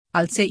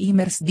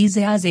Alzheimer's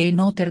disease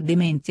and other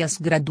dementias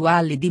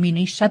gradually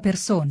diminish a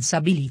person's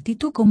ability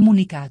to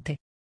communicate.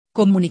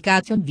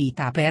 Communication with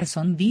a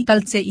person with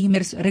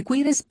Alzheimer's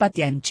requires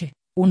patience,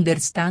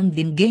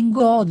 understanding and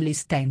good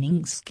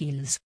listening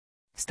skills.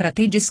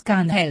 Strategies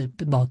can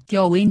help both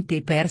you and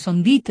the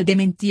person with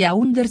dementia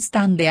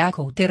understand each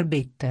other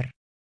better.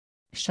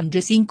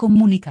 Changes in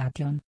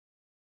communication.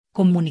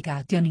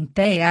 Communication in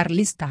the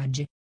early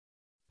stage.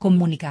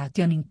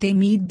 Communication in the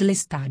middle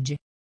stage.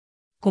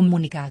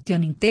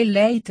 Communication in the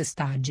late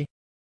stage.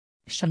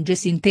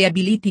 Changes in the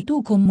ability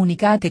to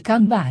communicate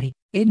can vary,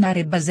 and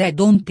are based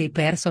on the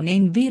person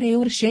and vary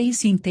or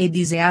shades in the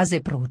disease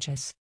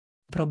process.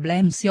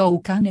 Problems you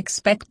can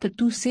expect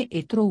to see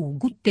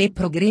throughout the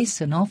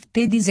progression of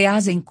the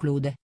disease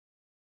include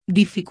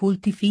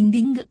difficulty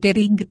finding the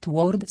right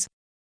words,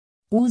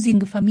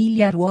 using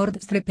familiar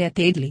words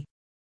repeatedly,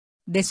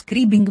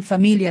 describing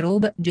familiar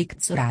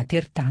objects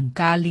rather than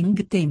calling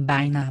them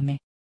by name,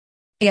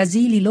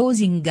 easily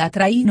losing a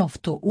train of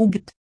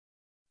thought,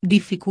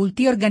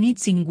 difficulty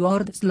organizing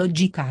words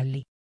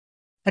logically,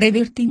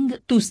 reverting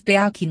to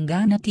speaking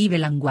a native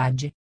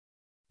language,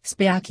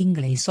 speaking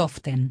less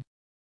often,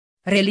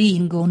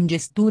 relying on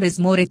gestures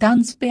more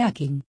than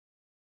speaking.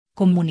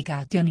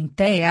 Communication in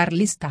the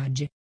early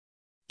stage.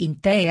 In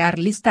the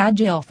early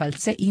stage of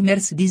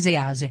Alzheimer's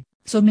disease,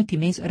 some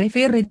times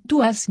referred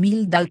to as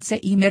mild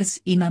Alzheimer's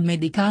in a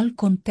medical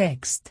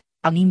context,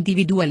 an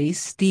individual is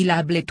still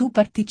able to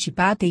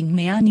participate in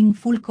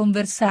meaningful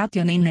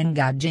conversation and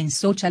engage in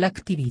social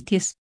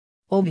activities.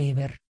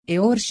 However,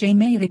 or she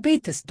may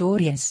repeat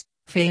stories,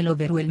 feel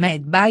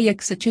overwhelmed by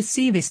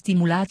excessive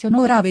stimulation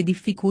or have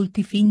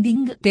difficulty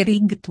finding the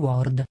right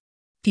word.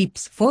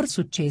 Tips for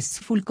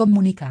successful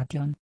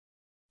communication.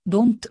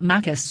 Don't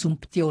make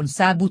assumptions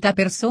about a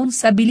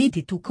person's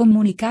ability to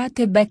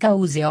communicate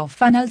because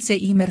of an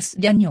Alzheimer's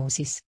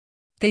diagnosis.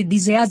 The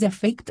disease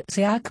affects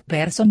each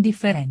person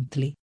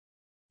differently.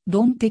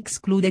 Don't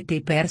exclude the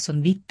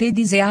person with the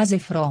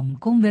disease from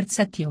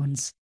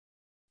conversations.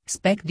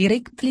 Speak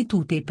directly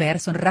to the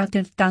person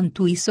rather than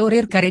to his or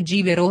her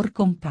caregiver or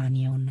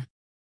companion.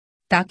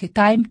 Take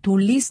time to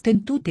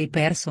listen to the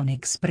person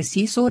express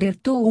his or her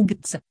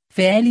thoughts,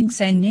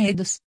 feelings and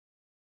needs.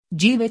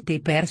 Give the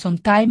person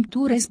time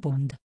to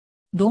respond.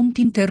 Don't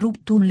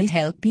interrupt unless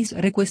help is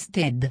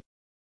requested.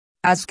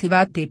 Ask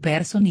what the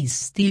person is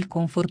still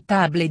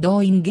comfortable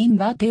doing and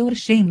what or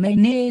she may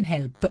need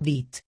help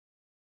with.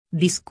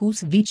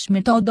 Discuss which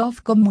method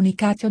of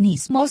communication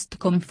is most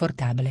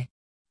comfortable.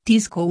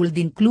 This could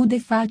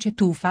include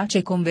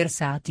face-to-face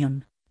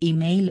conversation,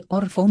 email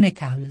or phone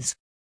calls.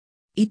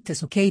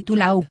 It's okay to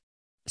laugh.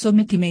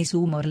 Sometimes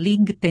humor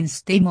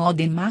lightens the mood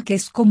and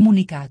makes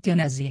communication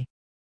easier.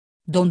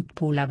 Don't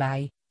pull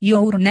away.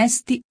 Your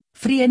honesty,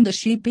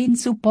 friendship and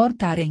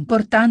support are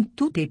important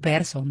to the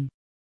person.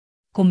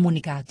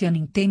 Communication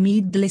in the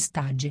middle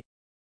stage.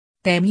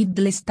 The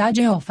middle stage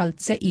of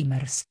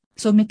Alzheimer's,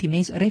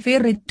 sometimes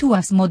referred to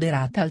as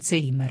moderate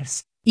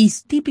Alzheimer's,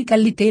 is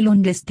typically the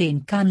longest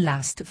and can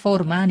last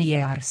for many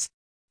years.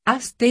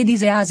 As the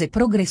disease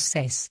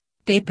progresses,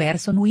 the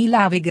person will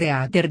have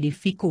greater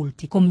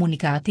difficulty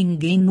communicating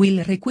and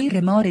will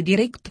require more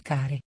direct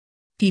care.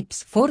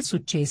 Tips for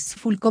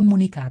successful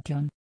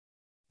communication.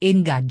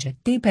 Engage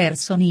the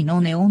person in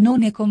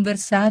on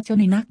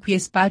conversation in a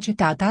space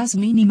that has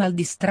minimal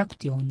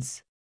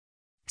distractions.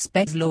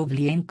 Speak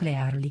slowly and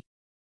clearly.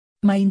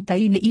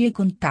 Maintain eye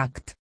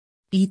contact.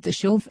 It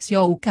shows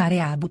you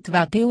care about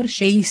what or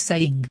she is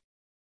saying.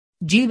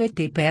 Give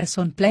the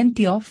person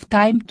plenty of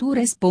time to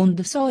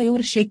respond so he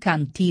or she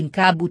can think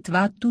about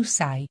what to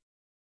say.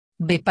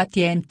 Be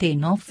patient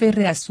and offer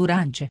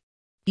reassurance.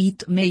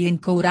 It may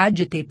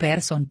encourage the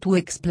person to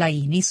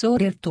explain his or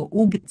her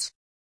thoughts.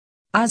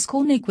 Ask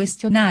one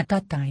question at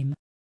a time.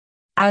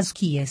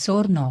 Ask yes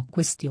or no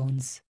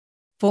questions.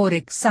 For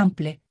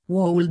example,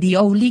 would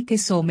you like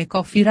some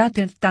coffee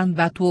rather than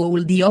what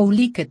would you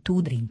like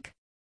to drink?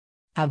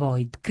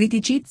 Avoid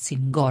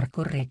criticizing or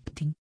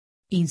correcting.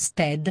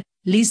 Instead,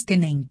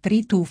 listen and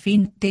try to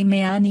find the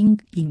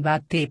meaning in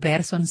what the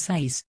person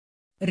says.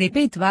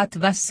 Repeat what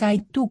was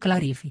said to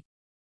clarify.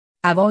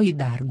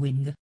 Avoid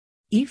arguing.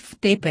 If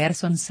the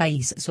person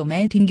says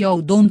something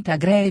you don't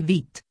agree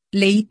with,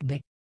 let it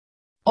be.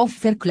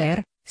 Offer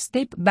clear,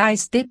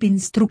 step-by-step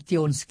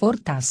instructions for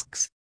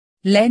tasks.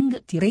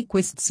 Lengthy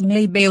requests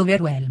may be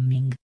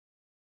overwhelming.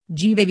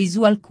 Give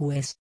visual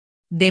cues.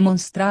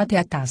 Demonstrate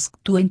a task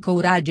to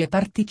encourage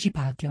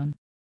participation.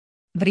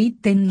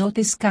 Written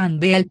notes can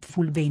be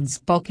helpful when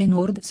spoken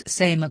words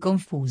seem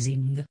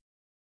confusing.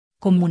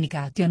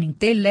 Communication in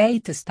the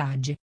late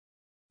stage.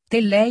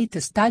 The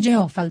late stage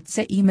of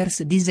Alzheimer's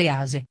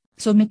disease,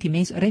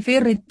 sometimes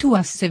referred to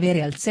as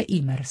severe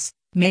Alzheimer's,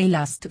 may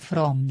last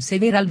from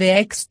several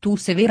weeks to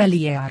several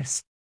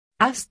years.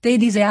 As the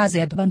disease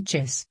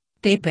advances,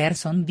 the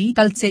person with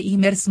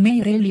Alzheimer's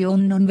may rely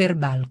on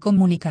non-verbal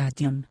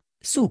communication,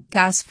 such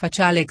as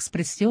facial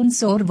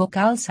expressions or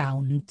vocal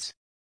sounds.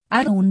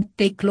 Around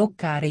the clock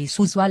care is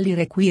usually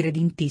required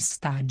in this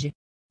stage.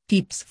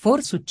 Tips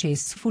for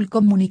successful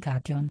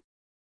communication.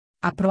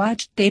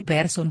 Approach the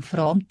person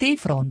front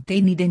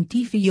and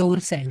identify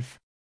yourself.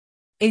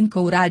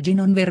 Encourage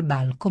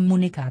non-verbal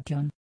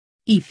communication.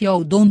 If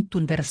you don't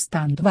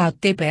understand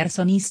what the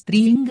person is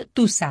trying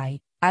to say,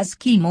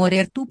 ask him or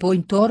her to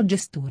point or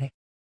gesture.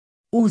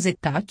 Use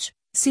touch,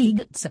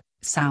 sights,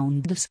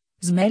 sounds,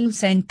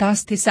 smells and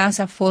tastes as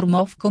a form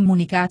of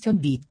communication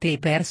with the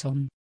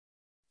person.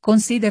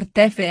 Consider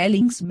the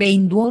feelings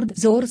behind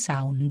words or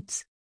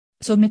sounds.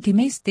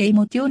 Sometimes the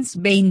emotions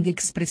being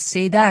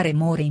expressed are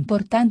more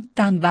important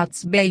than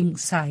what's being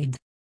said.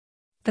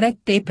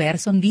 Treat the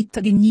person with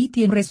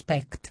dignity and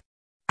respect.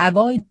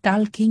 Avoid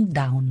talking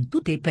down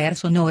to the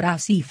person or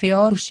as if he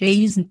or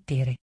she isn't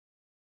there.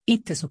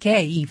 It's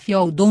okay if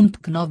you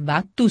don't know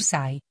what to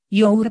say,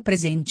 your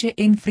presence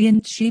and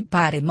friendship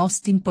are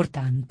most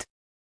important.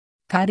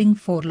 Caring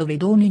for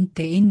loved one in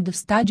the end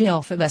stage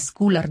of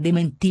vascular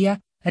dementia,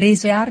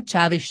 research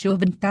have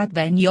shown that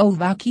when you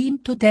walk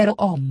into their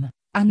home,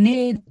 you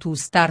need to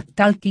start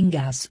talking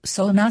as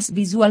soon as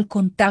visual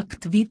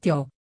contact with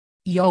you.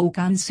 You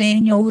can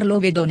send your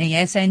loved one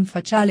as an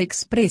facial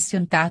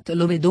expression that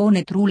loved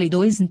one truly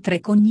doesn't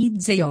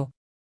recognize you.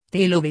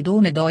 The loved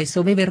one does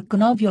however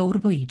know your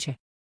voice.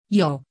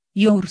 You,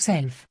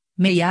 yourself,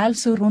 may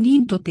also run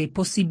into the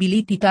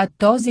possibility that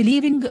those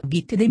living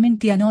with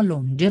dementia no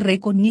longer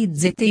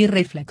recognize their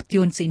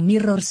reflections in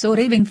mirrors or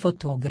even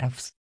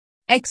photographs.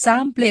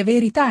 Example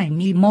every time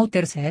my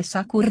mother sees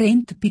a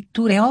current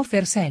picture of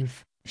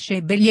herself, she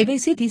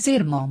believes it is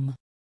her mom.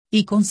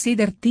 I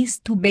consider this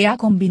to be a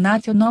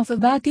combination of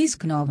what is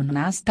known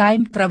as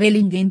time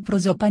traveling and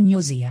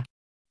prosopagnosia.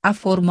 A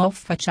form of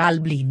facial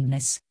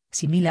blindness,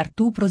 similar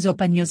to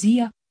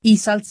prosopagnosia,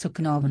 is also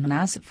known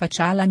as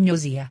facial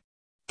agnosia.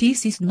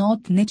 This is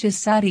not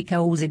necessarily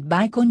caused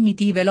by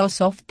cognitive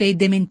loss of the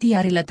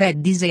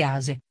dementia-related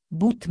disease,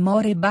 but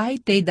more by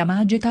the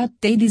damage that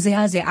the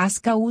disease has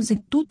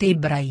caused to the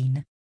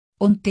brain.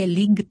 On the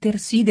lighter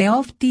side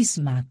of this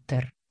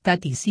matter,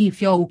 that is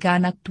if you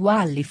can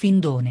actually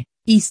find one,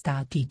 is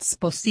that it's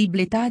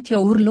possible that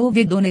your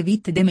loved one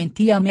with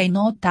dementia may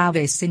not have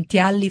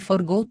essentially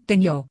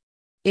forgotten you.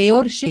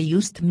 Or she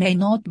just may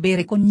not be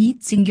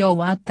recognizing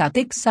you at that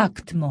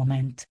exact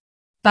moment.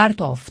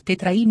 Part of the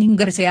training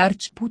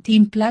research put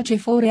in place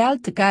for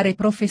healthcare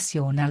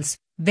professionals,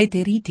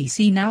 whether it is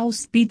in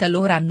hospital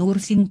or a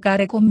nursing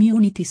care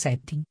community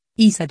setting,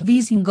 is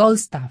advising all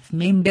staff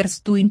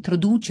members to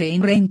introduce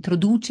and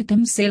reintroduce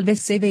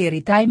themselves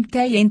every time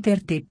they enter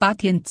the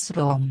patient's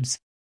rooms.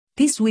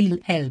 This will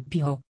help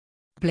you.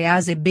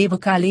 Please be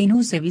vocal and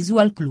use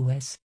visual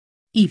clues.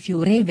 If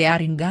you're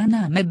wearing a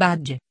name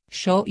badge,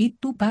 show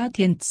it to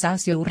patients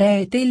as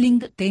you're telling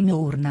them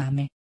your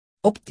name.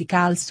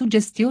 Optical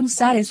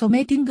suggestions are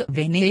something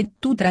we need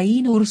to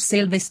train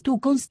ourselves to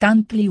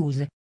constantly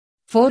use.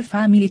 For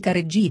family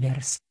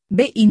caregivers,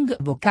 being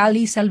vocal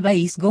is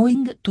always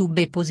going to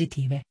be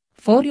positive,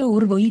 for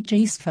your voice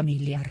is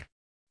familiar.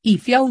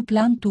 If you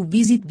plan to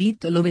visit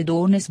with loved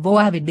ones who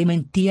have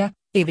dementia,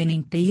 even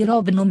in their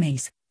own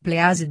homes,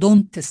 please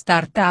don't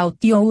start out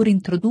your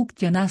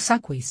introduction as a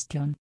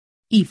question.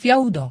 If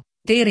you do,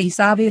 there is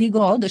a very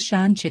good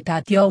chance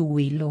that you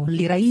will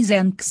only raise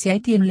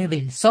anxiety and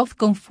levels of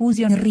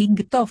confusion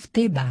right off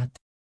the bat.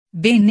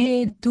 We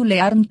need to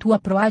learn to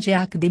approach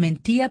a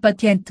dementia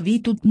patient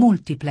with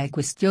multiple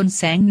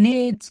questions and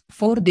needs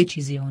for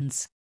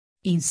decisions.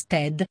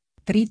 Instead,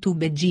 try to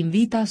begin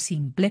with a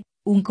simple,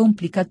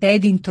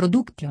 uncomplicated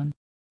introduction.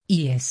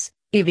 Yes,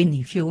 even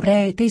if you're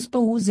at a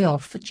spouse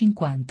of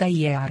 50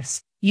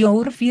 years,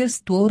 your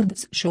first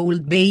words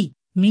should be,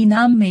 "My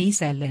name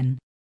is Ellen.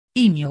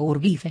 I'm your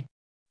wife."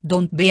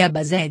 Don't be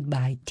abased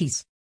by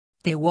this.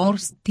 The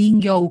worst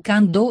thing you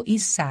can do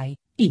is say,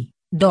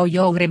 "Do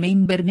you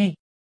remember me?"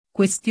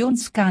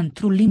 Questions can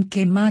truly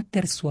make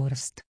matters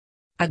worse.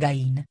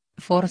 Again,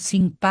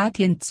 forcing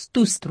patients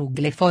to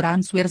struggle for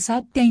answers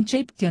at the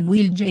inception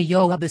will get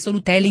you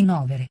absolutely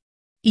nowhere.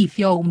 If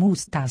you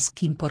must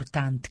ask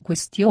important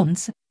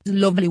questions,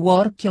 slowly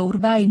work your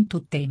way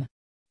into them.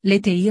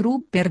 Let your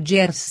upper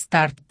gears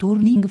start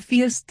turning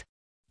first.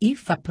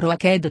 If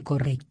approached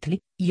correctly,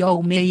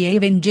 you may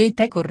even get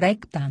a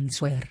correct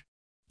answer.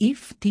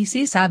 If this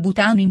is about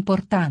an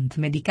important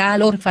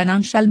medical or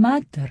financial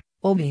matter,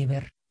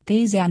 however,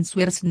 these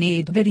answers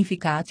need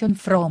verification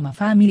from a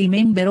family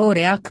member or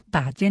a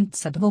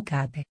patient's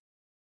advocate.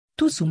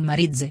 To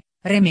summarize,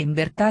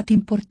 remember that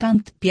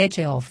important piece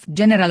of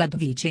general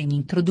advice in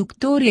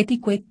introductory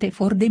etiquette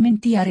for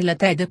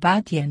dementia-related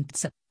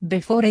patients,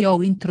 before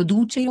you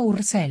introduce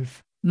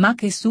yourself,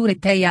 make sure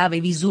they have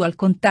visual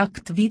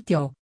contact with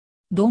you.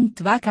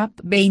 Don't wake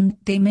up behind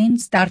them and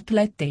start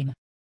let them.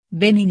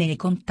 When in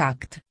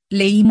contact,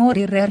 lei more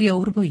hear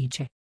your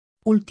voice.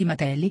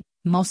 Ultimately,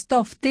 most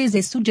of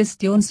these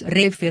suggestions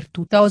refer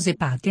to those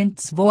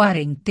patients who are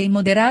in the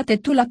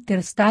moderate to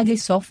later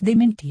stages of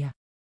dementia.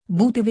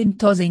 But even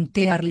those in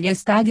the early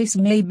stages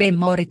may be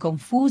more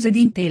confused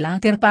in the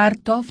latter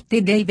part of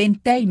the day when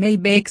they may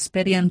be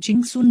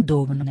experiencing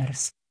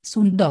Sundowner's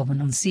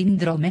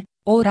syndrome,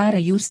 or are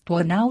used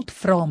worn out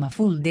from a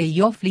full day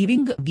of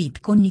living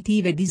with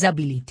cognitive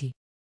disability.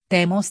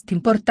 The most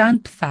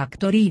important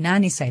factor in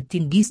any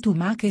setting is to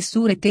make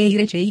sure they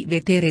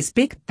receive the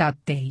respect that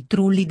they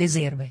truly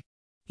deserve.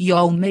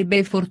 You may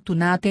be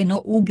fortunate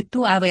enough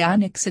to have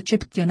an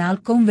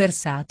exceptional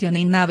conversation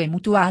and have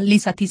mutually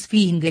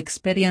satisfying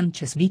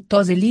experiences with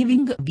those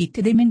living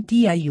with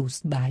dementia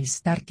used by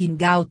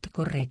starting out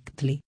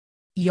correctly.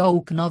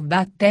 You know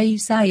what they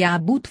say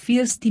about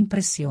first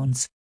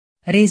impressions.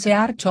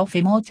 Research of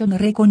emotion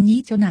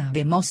recognition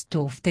have most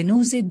often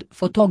used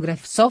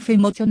photographs of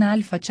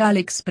emotional facial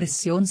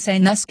expressions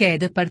and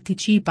asked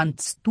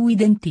participants to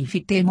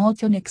identify the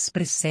emotion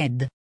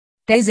expressed.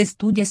 These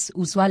studies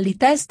usually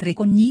test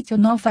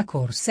recognition of a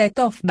core set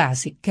of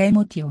basic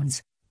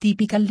emotions,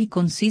 typically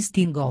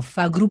consisting of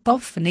a group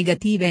of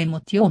negative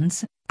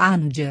emotions,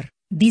 anger,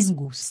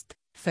 disgust,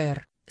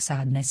 fear,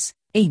 sadness,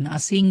 and a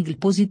single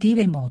positive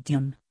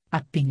emotion,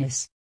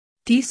 happiness.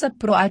 This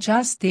approach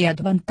has the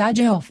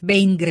advantage of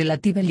being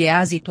relatively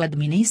easy to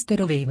administer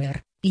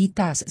however, it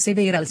has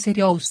several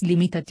serious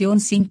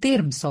limitations in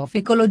terms of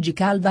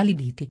ecological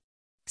validity.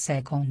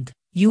 Second,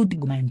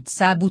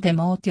 judgments about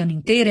emotion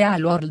in the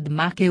real world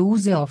make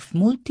use of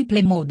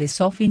multiple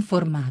modes of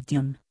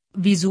information,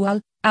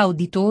 visual,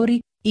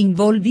 auditory,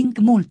 involving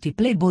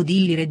multiple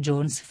bodily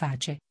regions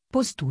face,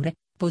 posture,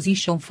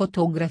 position.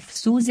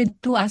 Photographs used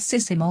to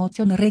assess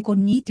emotion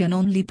recognition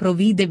only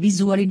provide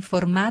visual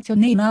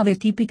information and have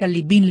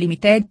typically been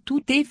limited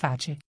to the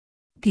face.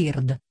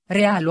 Third,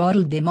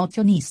 real-world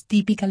emotion is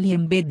typically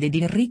embedded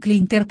in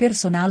directly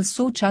interpersonal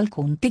social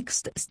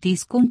context.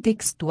 This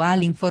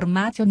contextual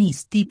information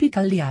is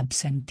typically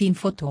absent in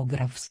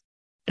photographs.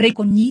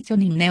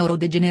 Recognition in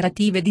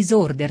neurodegenerative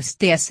disorders.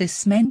 The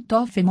assessment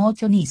of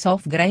emotion is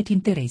of great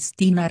interest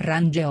in a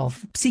range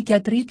of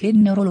psychiatric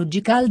and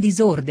neurological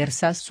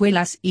disorders as well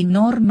as in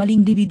normal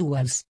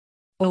individuals.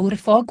 Our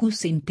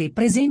focus in the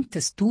present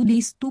study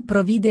is to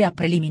provide a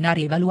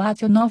preliminary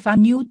evaluation of a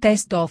new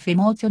test of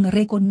emotion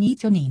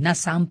recognition in a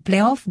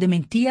sample of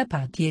dementia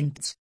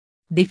patients.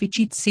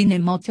 Deficits in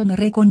emotion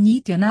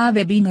recognition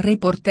have been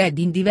reported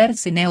in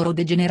diverse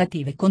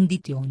neurodegenerative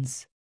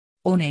conditions.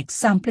 One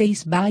example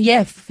is by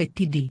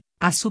FTD,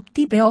 a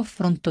subtype of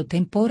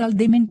frontotemporal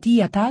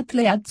dementia that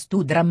leads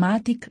to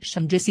dramatic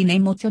changes in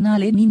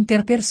emotional and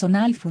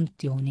interpersonal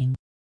functioning.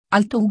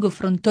 Although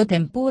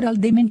frontotemporal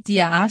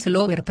dementia has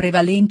lower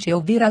prevalence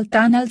overall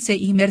than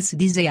Alzheimer's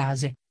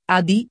disease,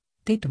 AD,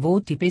 that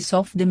both types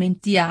of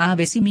dementia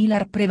have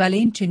similar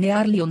prevalence in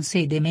early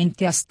onset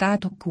dementia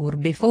that occur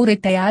before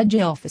the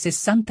age of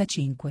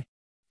 65.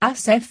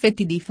 As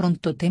FTD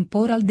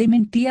frontotemporal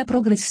dementia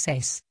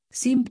progresses,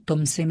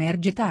 symptoms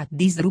emerge that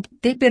disrupt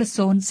the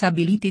person's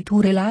ability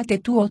to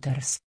relate to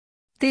others.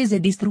 These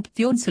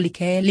disruptions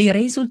likely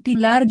result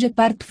in large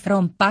part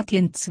from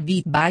patients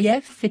with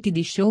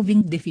FTD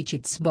showing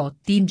deficits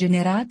both in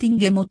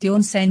generating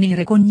emotions and in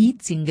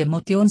recognizing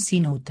emotions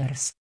in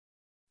others.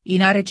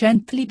 In a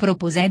recently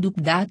proposed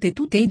update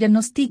to the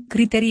diagnostic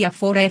criteria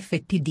for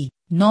FTD,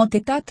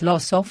 noted that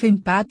loss of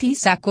empathy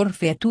is a core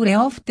feature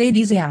of the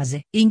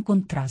disease. In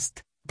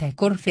contrast, the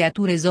core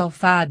features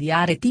of AD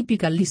are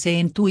typically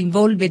seen to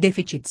involve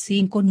deficits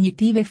in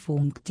cognitive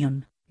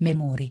function,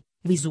 memory,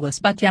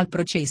 visual-spatial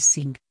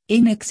processing,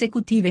 and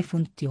executive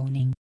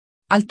functioning.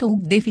 Although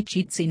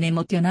deficits in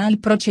emotional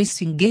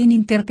processing and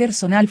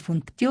interpersonal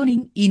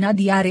functioning in AD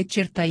are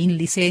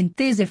certainly seen,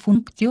 these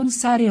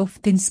functions are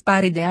often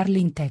spared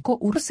early in the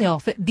course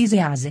of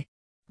disease.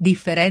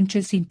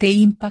 Differences in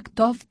the impact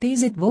of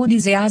these two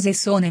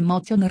diseases on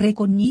emotion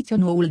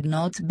recognition would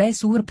not be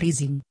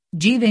surprising,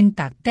 given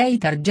that they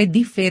target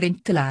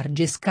different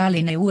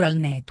large-scale neural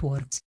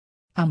networks.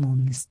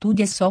 Among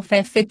studies of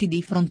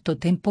FTD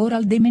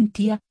frontotemporal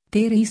dementia,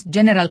 there is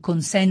general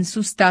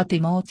consensus that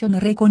emotion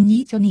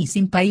recognition is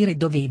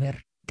impaired however,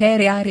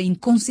 there are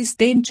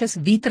inconsistencies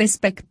with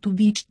respect to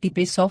which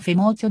types of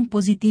emotion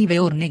positive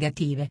or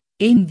negative,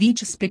 and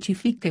which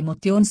specific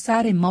emotions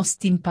are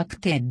most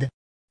impacted.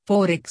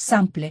 For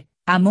example,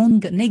 among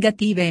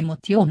negative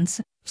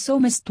emotions,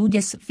 some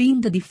studies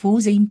find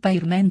diffuse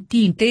impairment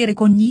in the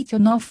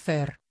recognition of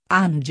fear,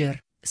 anger,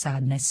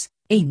 sadness,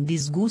 and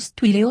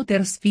disgust while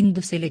others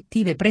find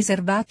selective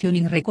preservation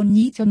in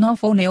recognition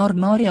of one or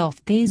more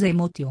of these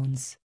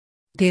emotions.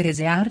 The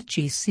research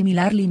is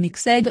similarly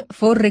mixed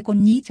for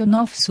recognition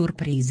of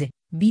surprise,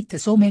 with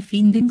some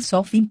findings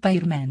of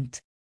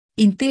impairment.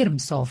 In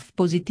terms of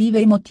positive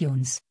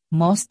emotions,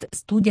 most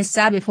studies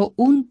have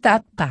found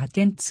that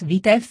patients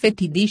with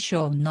FTD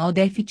show no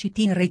deficit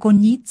in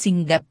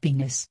recognizing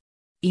happiness.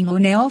 In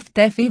one of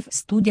the 5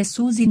 studies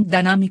using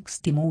dynamic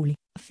stimuli,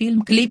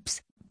 film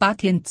clips,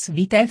 patients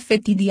with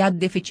FTD had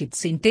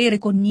deficits in the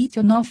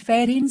recognition of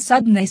fear and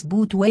sadness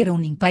but were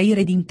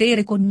unimpaired in the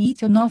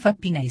recognition of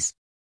happiness.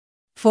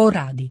 For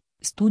AD,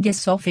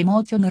 studies of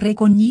emotion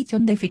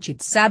recognition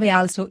deficits have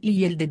also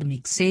yielded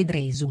mixed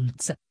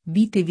results,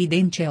 with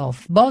evidence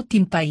of both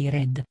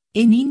impaired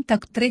and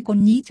intact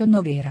recognition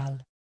overall.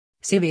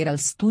 Several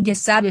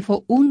studies have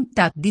found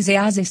that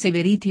disease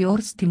severity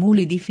or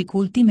stimuli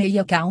difficulty may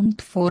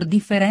account for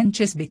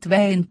differences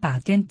between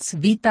patients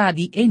with AD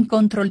and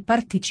control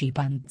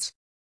participants.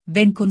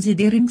 when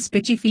considering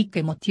specific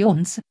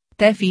emotions,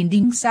 the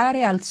findings are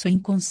also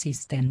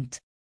inconsistent.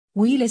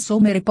 While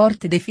some report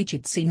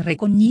deficits in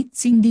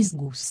recognizing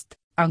disgust,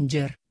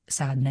 anger,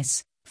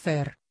 sadness,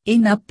 fear,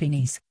 and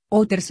happiness,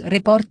 others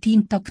report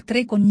intact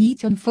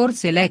recognition for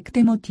select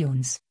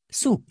emotions,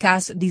 such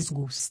as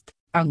disgust,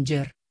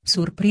 anger,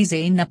 surprise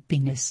and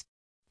happiness.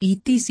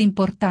 It is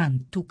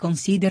important to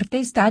consider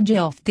the stage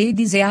of the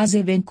disease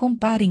when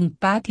comparing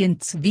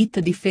patients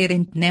with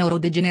different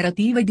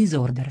neurodegenerative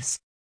disorders.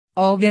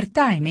 Over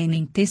time and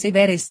in the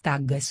severe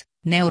stages,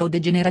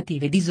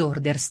 neurodegenerative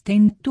disorders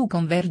tend to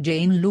converge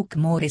and look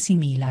more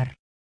similar.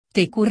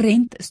 The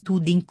current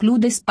study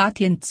includes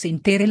patients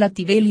in the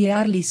relatively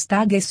early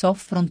stages of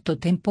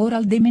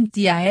frontotemporal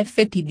dementia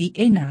FTD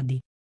and AD.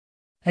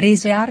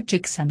 Research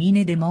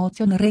examined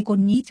emotion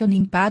recognition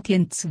in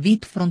patients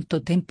with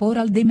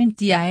frontotemporal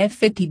dementia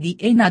FTD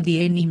and AD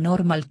and in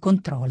normal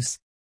controls.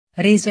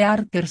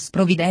 Researchers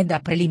provided a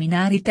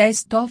preliminary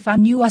test of a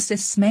new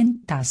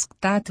assessment task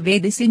that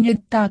was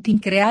designed that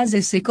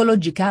increases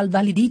psychological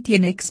validity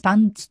and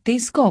expands the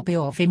scope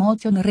of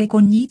emotion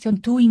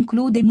recognition to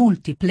include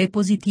multiple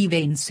positive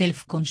and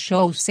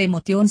self-conscious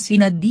emotions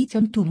in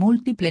addition to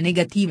multiple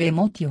negative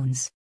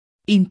emotions.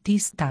 In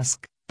this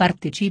task,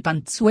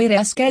 participants were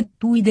asked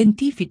to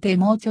identify the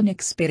emotion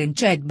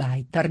experienced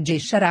by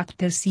target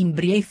characters in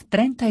brief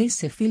 30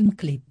 film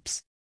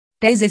clips.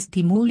 These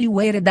stimuli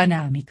were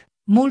dynamic,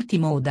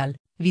 multimodal,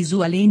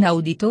 visual and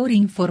auditory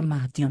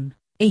information,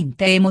 and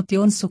the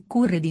emotions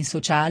occurred in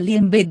socially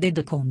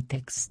embedded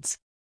contexts.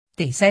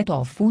 The set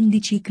of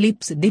 11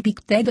 clips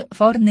depicted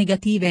 4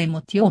 negative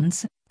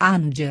emotions,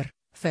 anger,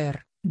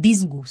 fear,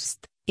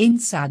 disgust,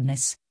 and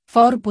sadness,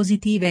 4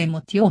 positive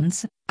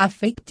emotions,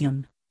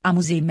 affection,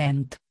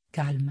 amusement,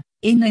 calm,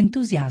 and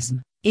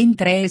enthusiasm, and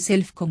 3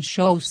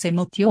 self-conscious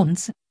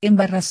emotions,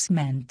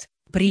 embarrassment,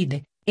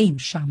 pride,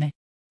 and shame.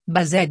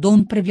 Based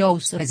on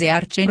previous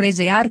research and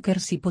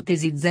researchers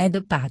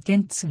hypothesized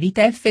patients with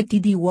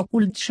FTD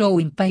could show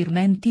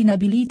impairment in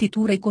ability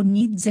to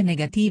recognize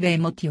negative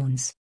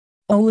emotions.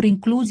 Our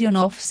inclusion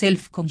of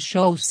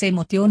self-conscious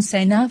emotions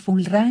and a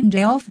full range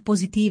of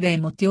positive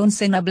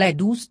emotions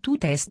enabled us to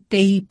test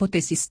the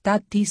hypothesis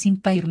that this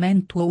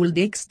impairment would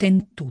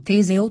extend to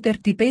these other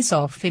types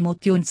of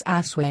emotions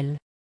as well.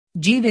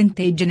 Given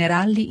the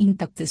generally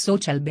intact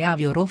social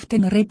behavior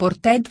often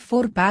reported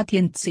for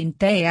patients in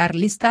the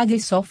early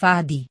stages of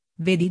AD,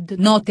 we did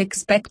not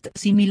expect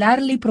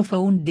similarly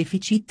profound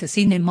deficits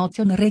in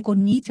emotion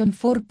recognition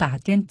for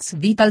patients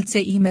with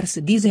Alzheimer's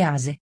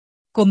disease.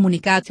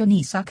 Communication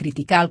is a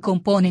critical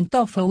component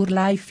of our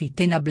life. It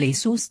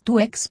enables us to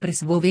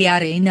express who we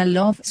are and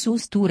allows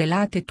us to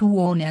relate to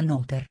one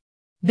another.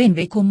 When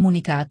we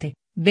communicate,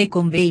 we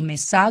convey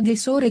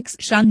messages or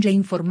exchange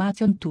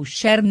information to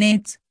share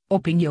needs,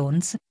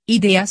 opinions,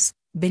 ideas,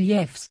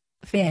 beliefs,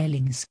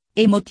 feelings,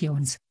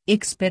 emotions,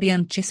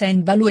 experiences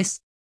and values.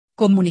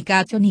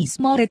 Communication is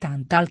more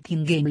than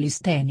talking and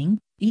listening,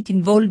 it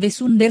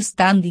involves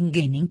understanding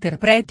and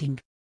interpreting.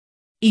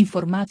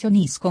 Information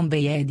is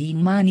conveyed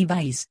in many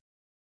ways.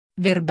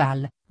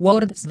 Verbal,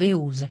 words we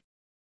use.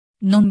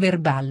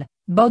 Non-verbal,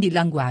 body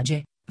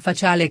language,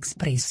 facial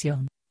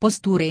expression,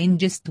 posture and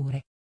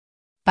gesture.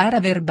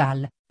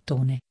 Paraverbal,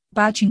 tone,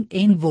 pitching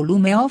and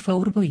volume of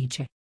our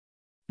voice.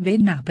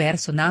 When a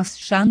person has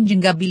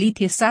changing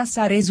abilities as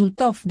a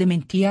result of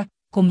dementia,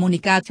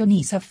 communication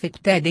is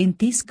affected and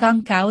this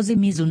can cause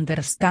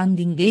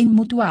misunderstanding and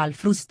mutual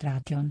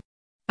frustration.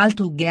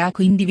 Although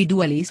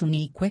individual is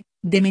unique,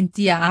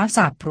 dementia has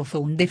a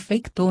profound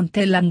effect on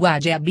the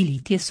language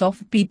abilities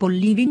of people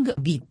living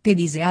with the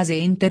disease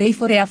and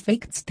therefore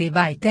affects the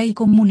way they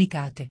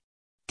communicate.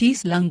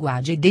 This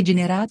language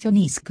degeneration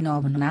is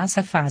known as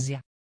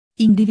aphasia.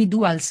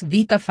 Individuals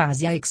with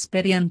aphasia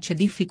experience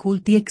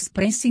difficulty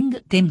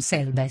expressing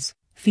themselves,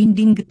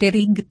 finding the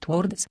right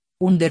words,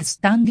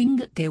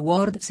 understanding the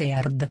words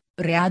heard,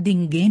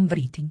 reading and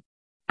writing.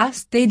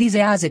 As the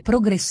disease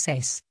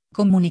progresses,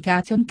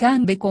 communication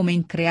can become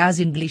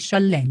increasingly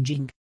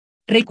challenging.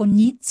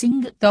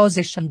 Recognizing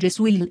those changes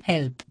will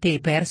help the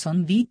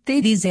person with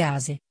the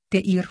disease,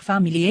 their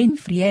family and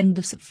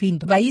friends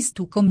find ways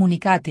to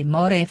communicate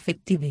more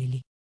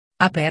effectively.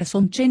 A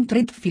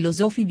person-centered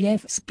philosophy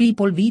views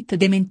people with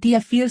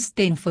dementia first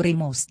and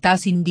foremost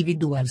as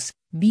individuals,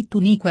 with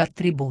unique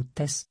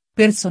attributes,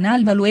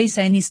 personal values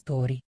and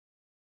history.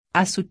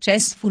 A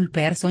successful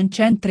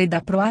person-centered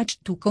approach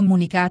to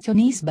communication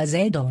is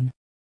based on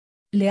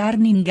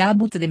learning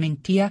about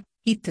dementia,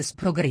 its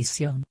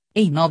progression,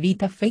 and how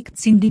it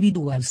affects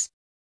individuals.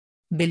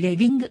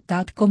 Believing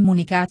that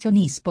communication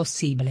is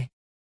possible.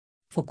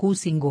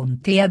 Focusing on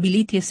the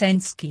abilities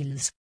and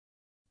skills.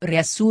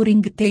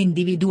 Reassuring the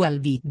individual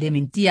with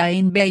dementia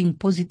and being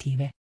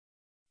positive.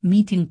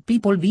 Meeting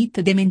people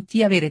with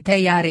dementia where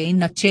they are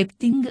and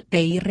accepting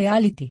their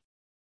reality.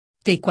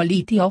 The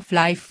quality of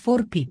life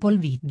for people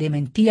with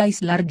dementia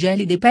is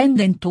largely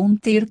dependent on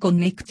their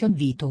connection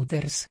with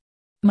others.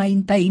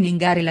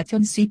 Maintaining a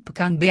relationship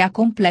can be a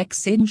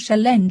complex and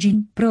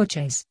challenging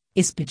process,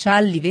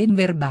 especially when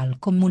verbal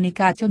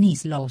communication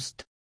is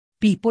lost.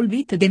 People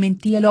with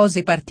dementia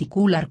lose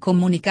particular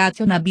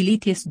communication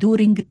abilities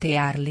during the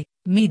early,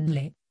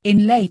 middle,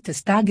 and late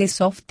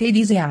stages of the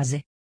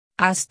disease.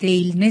 As the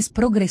illness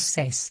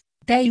progresses,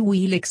 they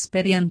will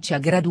experience a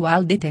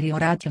gradual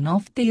deterioration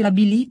of their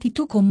ability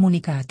to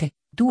communicate,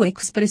 to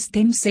express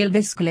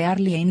themselves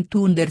clearly and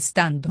to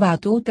understand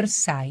what others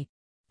say.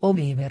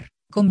 However,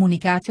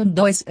 communication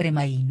does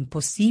remain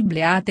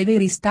possible at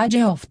every stage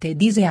of the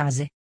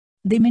disease.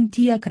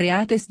 Dementia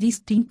creates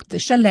distinct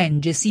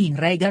challenges in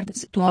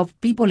regards to how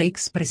people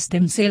express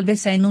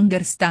themselves and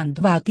understand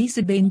what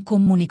is being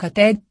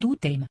communicated to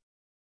them.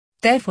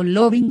 The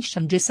following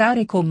changes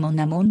are common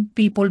among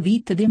people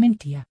with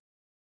dementia.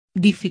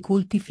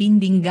 Difficulty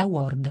finding a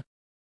word.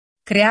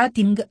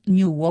 Creating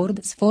new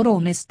words for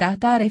honest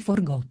that are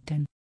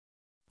forgotten.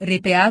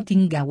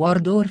 Repeating a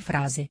word or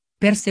phrase,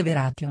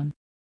 perseveration.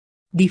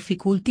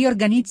 Difficulty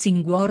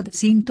organizing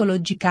words into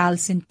logical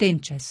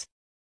sentences.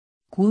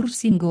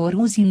 Cursing or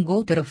using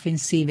other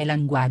offensive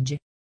language.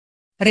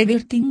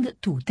 Reverting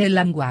to the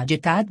language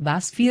that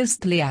was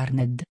first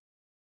learned.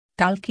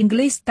 Talking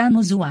less than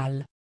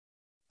usual.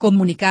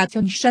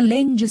 Communication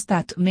challenges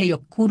that may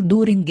occur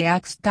during a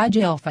stage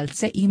of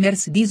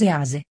Alzheimer's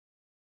disease.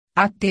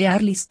 At the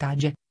early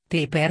stage,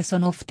 the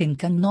person often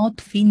cannot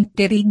find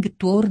the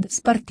right words,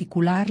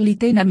 particularly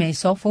the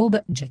names of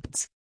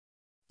objects.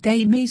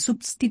 They may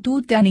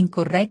substitute an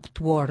incorrect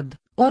word,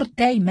 or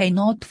they may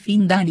not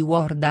find any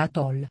word at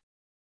all.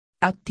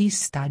 At this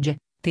stage,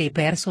 the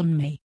person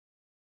may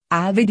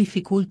have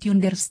difficulty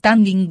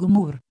understanding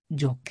humor,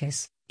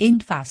 jokes,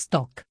 and fast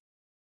talk.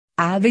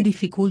 Have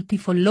difficulty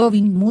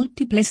following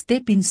multiple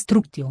step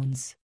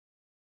instructions.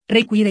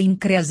 Require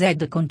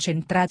increased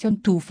concentration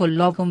to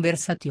follow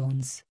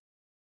conversations.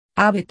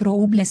 Have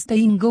trouble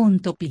staying on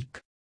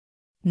topic.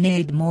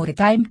 Need more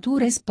time to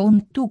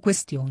respond to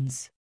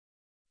questions.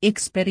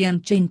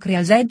 Experience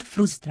increased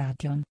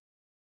frustration.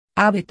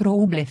 Have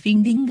trouble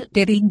finding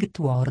the right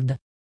word.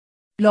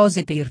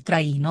 Lose their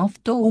train of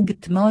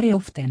thought more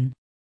often.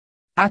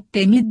 At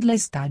the middle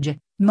stage,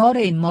 more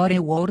and more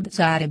words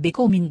are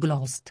becoming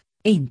lost,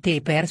 and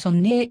the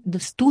person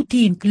needs to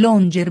think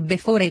longer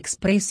before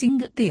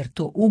expressing their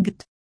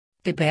thought.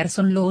 The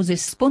person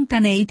loses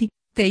spontaneity,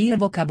 their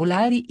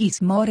vocabulary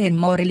is more and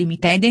more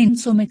limited and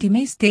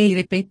sometimes they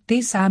repeat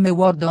the same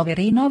word over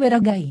and over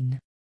again.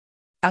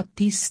 At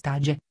this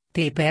stage,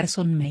 the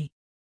person may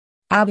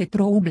have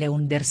trouble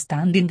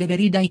understanding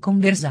everyday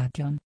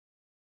conversation.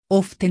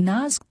 Often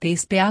ask the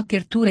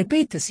speaker to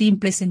repeat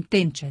simple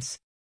sentences.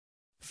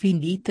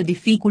 Find it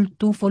difficult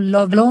to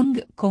follow long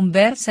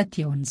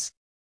conversations.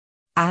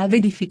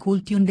 Have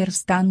difficulty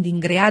understanding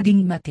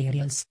reading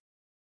materials.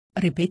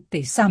 Repeat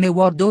the same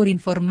word or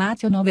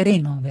information over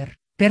and over,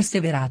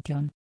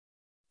 perseveration.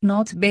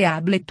 Not be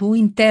able to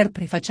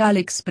interpret facial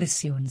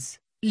expressions,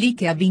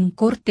 like having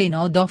caught a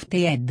nod of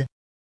the head.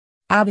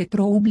 Have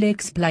trouble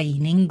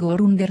explaining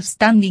or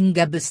understanding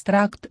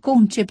abstract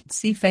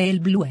concepts if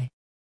blue.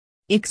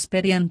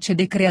 Experience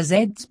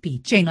decreased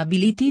speech and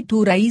ability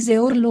to raise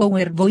or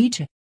lower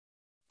voice.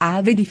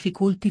 Have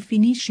difficulty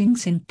finishing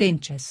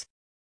sentences.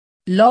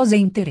 Lose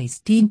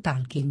interest in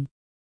talking.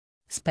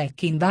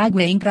 Speaking vague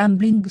and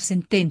rambling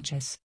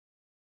sentences.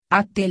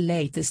 At a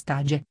late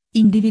stage,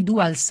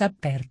 individuals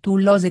appear to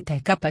lose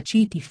the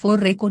capacity for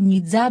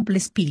recognizable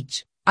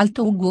speech,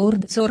 although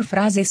words or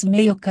phrases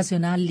may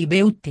occasionally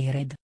be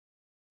uttered.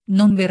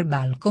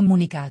 Non-verbal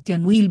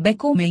communication will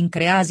become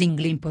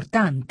increasingly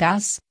important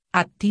as,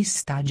 at this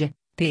stage,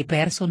 the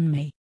person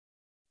may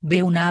be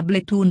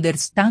unable to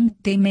understand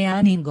the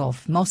meaning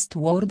of most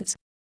words.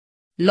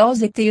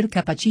 Lose their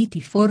capacity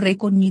for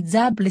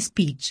recognizable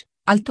speech,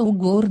 although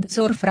words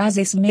or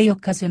phrases may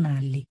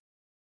occasionally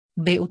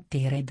be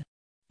uttered.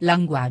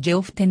 Language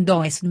often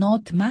does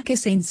not make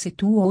sense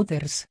to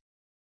others.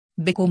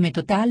 Become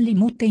totally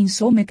mute in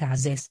some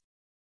cases.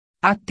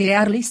 At the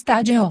early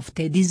stage of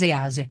the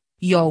disease,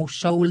 you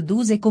should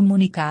use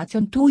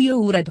communication to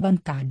your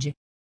advantage.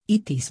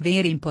 It is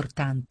very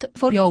important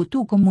for you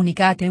to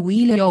communicate while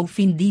you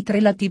find it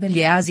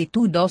relatively easy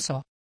to do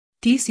so.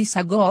 This is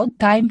a good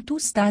time to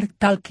start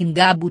talking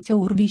about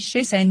your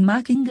wishes and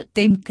making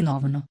them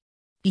known.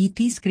 It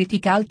is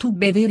critical to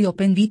be very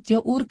open with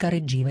your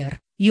caregiver,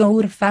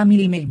 your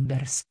family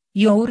members,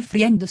 your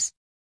friends,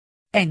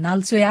 and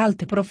also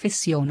health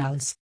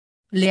professionals.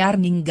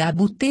 Learning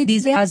about the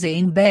disease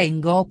and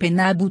being open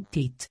about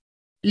it.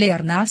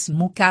 Learn as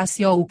much as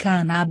you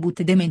can about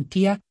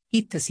dementia,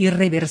 its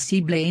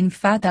irreversible and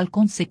fatal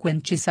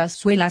consequences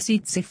as well as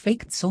its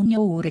effects on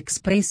your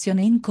expression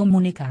and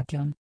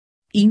communication.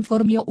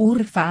 Inform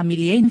your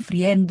family and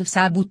friends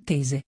about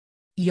this.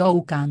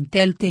 You can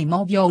tell them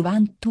how you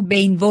want to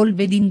be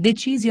involved in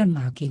decision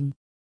making.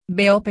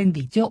 Be open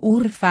with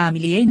your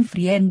family and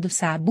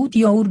friends about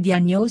your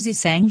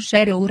diagnosis and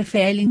share your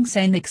feelings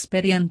and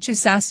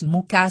experiences as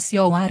much as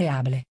you are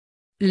able.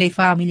 Le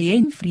family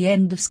and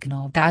friends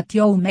know that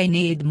you may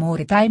need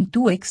more time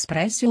to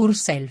express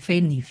yourself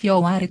and if you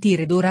are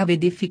tired or have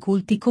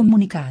difficulty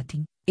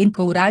communicating,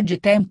 encourage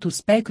them to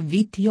speak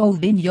with you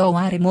when you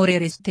are more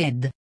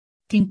rested.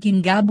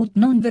 Thinking about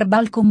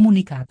non-verbal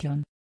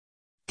communication.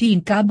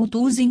 Think about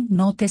using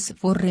notes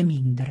for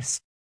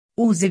reminders.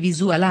 Use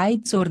visual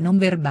aids or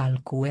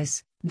non-verbal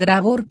cues,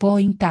 draw or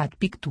point at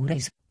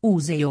pictures,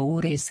 use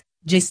your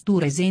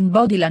gestures and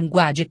body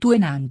language to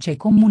enhance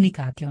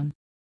communication.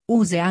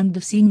 Use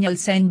hand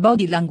signals and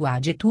body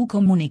language to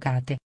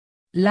communicate.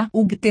 La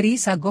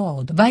Teresa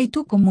God vai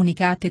to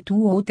communicate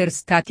to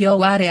others that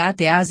you are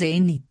at as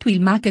and it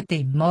will make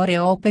them more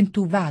open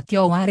to what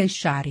you are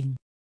sharing.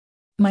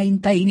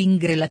 Maintaining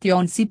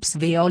relationships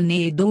we all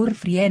need our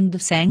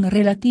friends and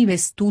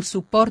relatives to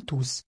support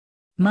us.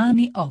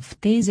 Many of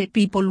these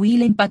people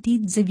will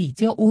empathize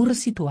with your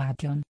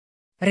situation.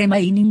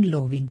 Remaining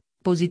loving,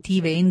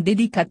 positive and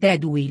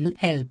dedicated will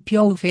help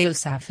you feel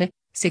safe,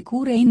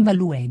 secure and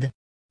valued.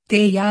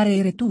 They are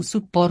here to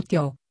support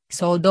you,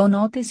 so do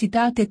not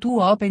hesitate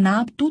to open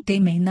up to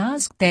them and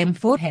ask them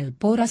for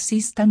help or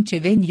assistance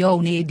when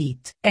you need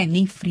it. And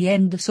if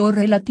friends or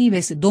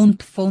relatives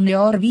don't phone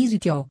or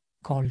visit you,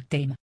 call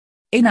them.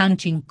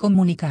 Enhancing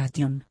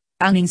communication,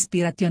 an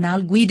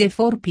inspirational guide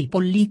for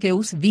people like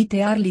us with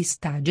early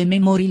stage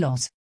memory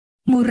loss.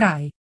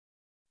 Murray.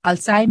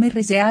 Alzheimer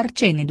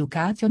Research and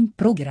Education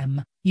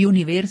Program,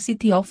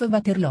 University of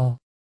Waterloo.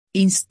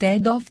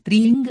 Instead of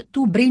trying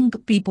to bring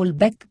people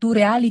back to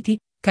reality,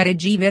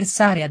 caregivers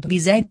are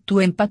advised to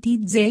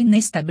empathize and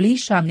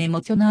establish an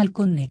emotional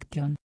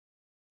connection.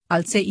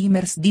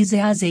 Alzheimer's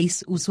disease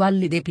is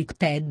usually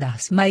depicted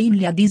as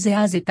mainly a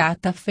disease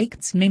that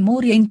affects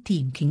memory and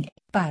thinking,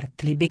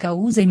 partly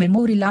because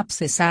memory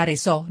lapses are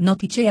so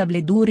noticeable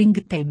during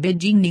the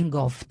beginning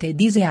of the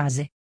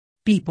disease.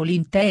 People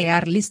in the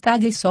early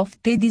stages of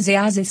the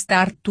disease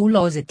start to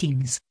lose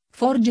things,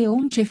 forge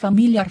once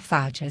familiar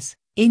faces,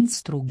 and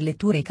struggle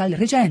to recall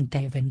recent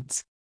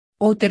events.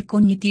 Other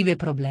cognitive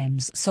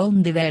problems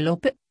soon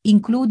develop,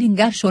 including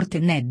a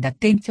shortened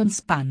attention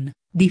span,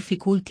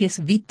 difficulties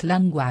with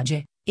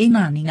language, and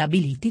an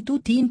inability to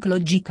think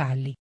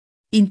logically.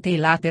 In the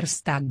latter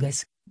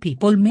stages,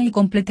 people may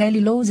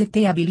completely lose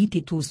the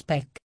ability to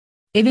speak.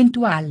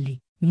 Eventually,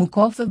 much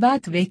of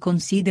what we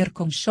consider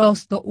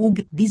conscious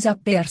thought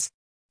disappears.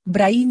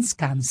 Brain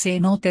scans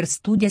and other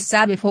studies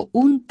have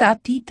found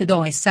that it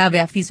does have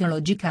a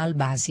physiological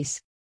basis.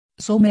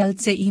 Some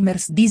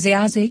Alzheimer's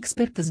disease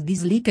experts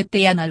dislike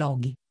the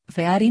analogy,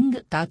 fearing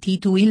that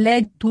it will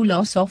lead to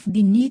loss of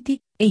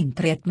dignity, and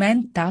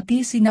treatment that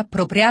is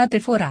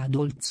inappropriate for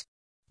adults.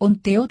 On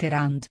the other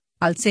hand,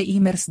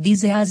 Alzheimer's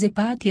disease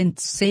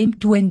patients seem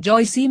to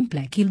enjoy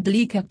simple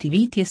childlike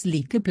activities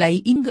like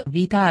playing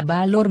with a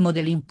ball or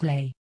modeling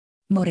clay.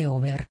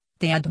 Moreover,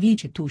 the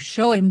advice to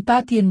show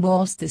empathy and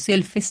boost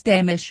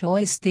self-esteem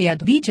shows the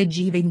advice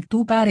given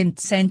to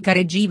parents and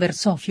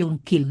caregivers of young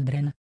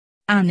children.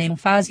 An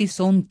emphasis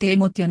on the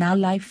emotional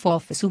life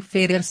of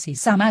sufferers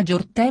is a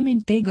major theme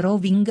in the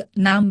growing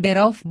number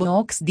of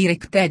books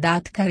directed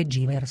at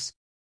caregivers.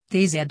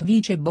 These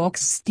advice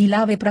books still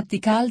have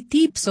practical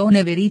tips on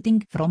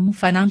everything from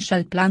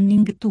financial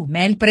planning to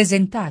meal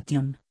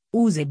presentation,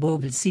 use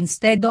bowls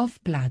instead of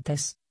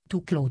plates,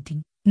 to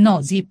clothing, no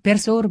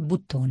zippers or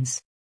buttons.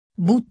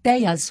 But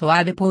they also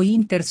have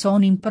pointers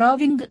on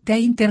improving the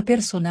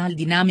interpersonal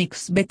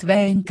dynamics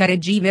between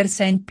caregivers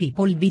and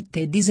people with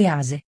the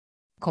disease.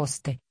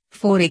 Coste,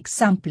 for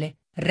example,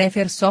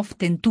 refers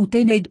often to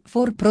the need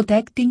for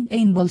protecting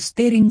and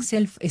bolstering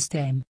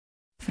self-esteem.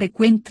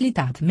 Frequently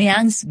that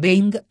means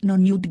being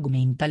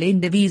non-judgmental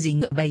and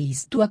devising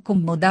ways to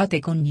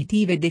accommodate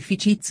cognitive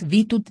deficits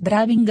without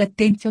drawing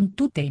attention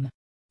to them.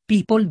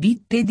 People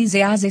with the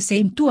disease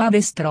seem to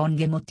have strong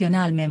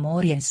emotional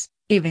memories,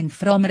 even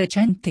from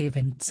recent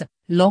events,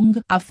 long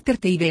after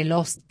they've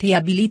lost the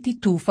ability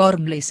to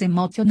formless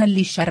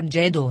emotionally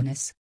charged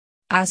ones.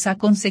 As a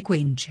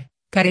consequence,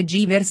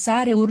 caregivers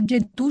are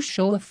urged to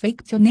show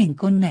affection and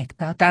connect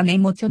at an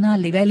emotional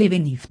level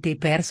even if the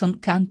person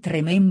can't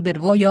remember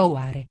who you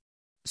are.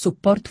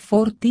 Support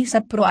for this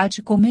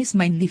approach comes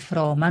mainly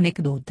from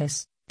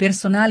anecdotes,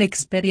 personal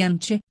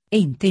experience,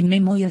 and the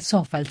memoirs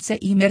of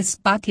Alzheimer's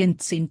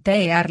patients in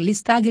the early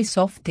stages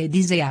of the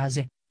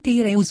disease.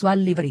 They are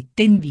usually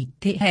written with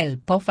the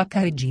help of a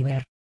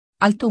caregiver.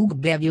 Although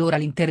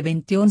behavioral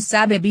interventions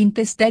have been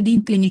tested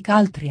in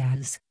clinical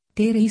trials,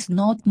 there is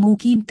not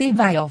much in the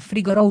way of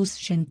rigorous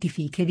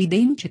scientific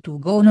evidence to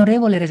go.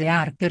 Onorevole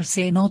researchers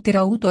and other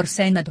authors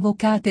and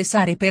advocates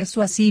are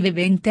persuasive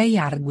when they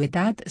argue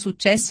that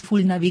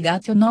successful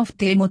navigation of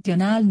the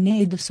emotional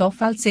needs of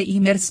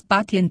Alzheimer's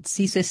patients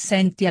is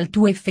essential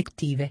to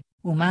effective,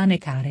 humane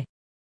care.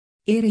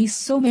 Here is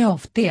some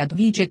of the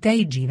advice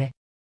they give.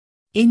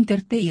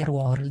 Enter the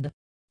world.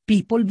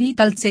 People with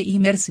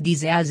Alzheimer's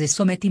disease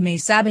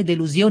sometimes have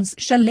delusions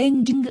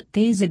challenging.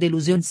 These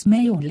delusions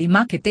may only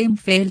make them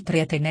feel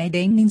threatened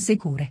and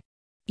insecure.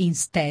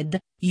 Instead,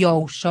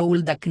 you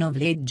should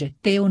acknowledge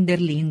the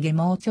underlying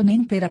emotion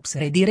and perhaps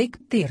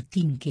redirect their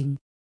thinking.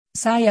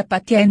 Say a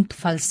patient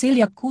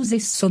falsely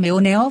accuses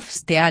someone of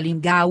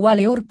stealing a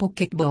wallet or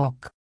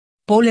pocketbook.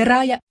 Paul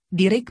Raya,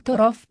 Director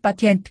of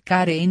Patient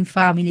Care and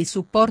Family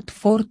Support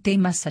for the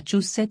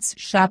Massachusetts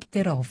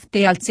chapter of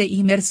the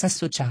Alzheimer's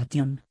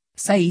Association,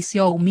 Sais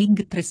you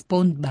might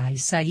respond by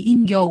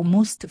saying you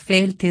must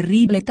feel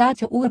terrible that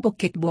your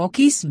pocketbook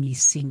is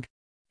missing.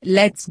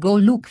 Let's go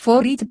look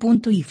for it.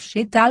 If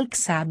she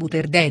talks about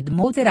her dead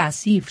mother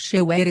as if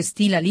she were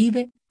still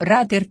alive,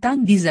 rather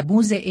than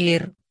disabuse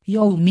her,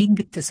 you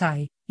might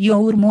say,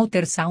 your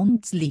mother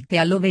sounds like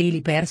a lovely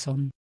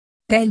person.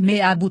 Tell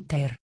me about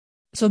her.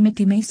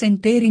 Sometimes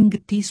entering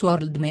this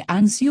world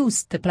means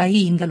just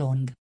playing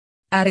along.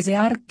 Ares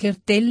Archer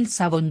tells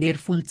a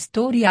wonderful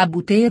story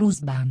about her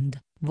husband,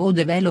 who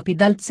developed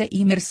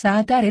Alzheimer's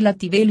at a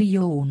relatively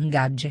young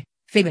age,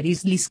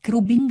 feverishly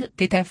scrubbing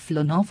the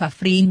Teflon off a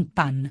frying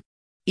pan.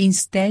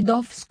 Instead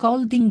of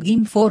scolding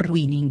him for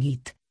ruining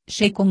it,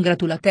 she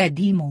congratulated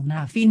him on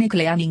a fine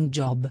cleaning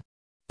job.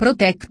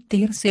 Protect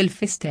your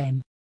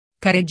self-esteem.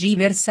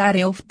 Caregivers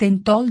are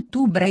often told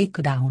to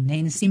break down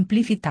and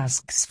simplify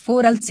tasks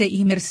for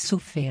Alzheimer's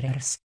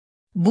sufferers.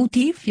 But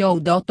if you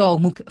don't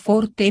look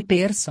for the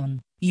person,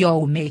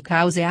 you may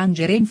cause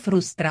anger and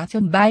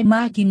frustration by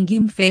making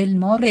him feel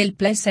more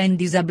helpless and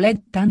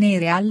disabled than he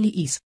really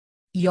is.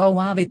 You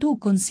have to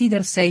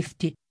consider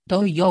safety,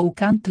 though you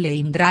can't let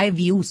him drive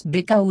you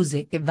because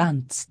he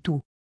wants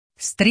to.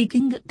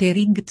 Striking the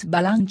right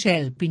balance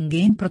helping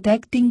and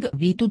protecting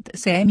without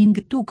seeming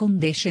to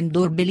condescend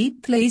or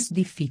belittle is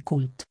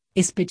difficult,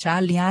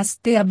 especially as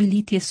the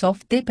abilities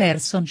of the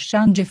person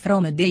change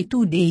from day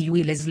to day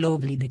while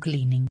slowly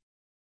declining.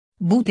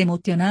 But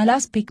emotional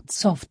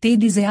aspects of the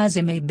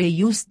disease may be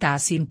just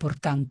as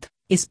important,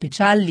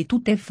 especially to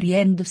the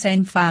friends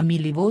and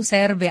family who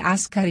serve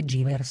as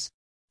caregivers.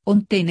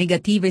 On the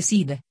negative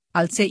side,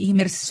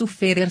 Alzheimer's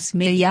sufferers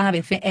may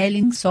have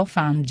feelings of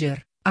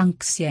anger,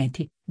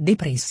 anxiety,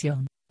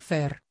 depression,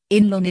 fear,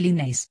 and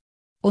loneliness.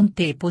 On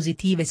the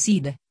positive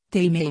side,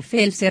 they may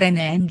feel serene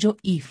and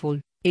joyful,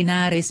 and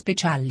are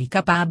especially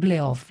capable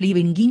of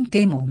living in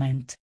the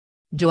moment.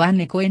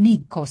 Joanne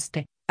Koenig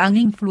Koste, an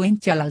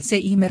influential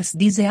Alzheimer's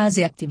disease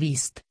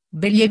activist,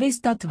 believes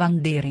that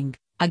wandering,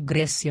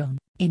 aggression,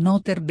 and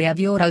other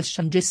behavioral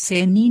changes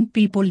seen in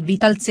people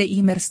with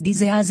Alzheimer's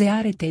disease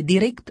are the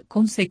direct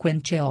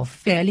consequence of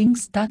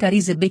feelings that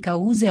arise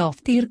because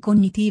of their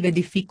cognitive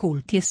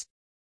difficulties.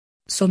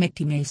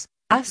 Sometimes,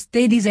 as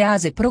the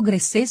disease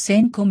progresses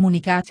and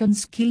communication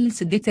skills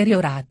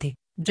deteriorate,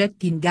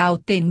 getting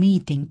out and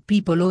meeting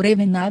people or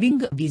even having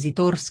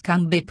visitors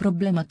can be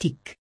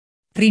problematic.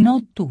 Try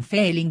not to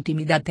feel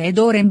intimidated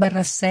or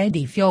embarrassed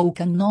if you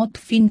cannot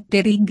find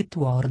the right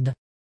word.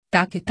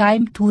 Take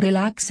time to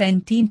relax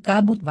and think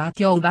about what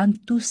you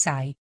want to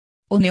say.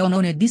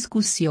 One-on-one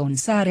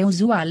discussions are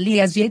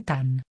usually easier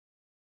than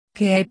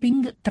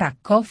keeping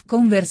track of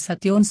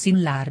conversations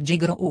in large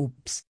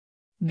groups.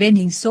 When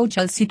in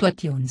social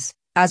situations,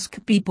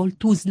 ask people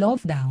to slow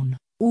down,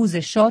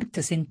 use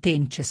short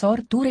sentences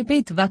or to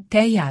repeat what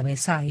they have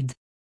said.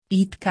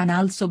 It can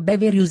also be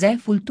very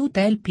useful to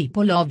tell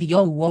people of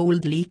you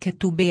would like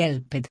to be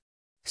helped.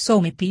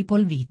 Some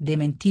people with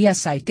dementia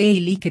say they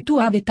like to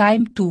have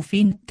time to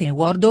find the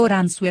word or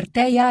answer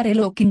they are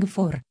looking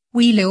for,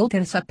 while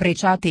others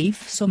appreciate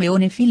if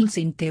someone fills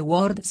in the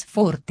words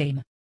for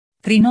them.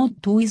 Try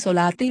not to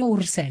isolate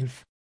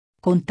yourself.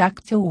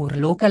 Contact your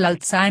local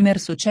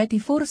Alzheimer's Society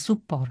for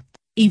support,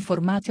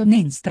 information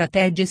and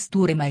strategies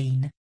to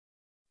remain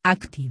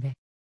active.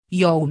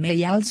 You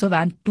may also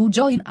want to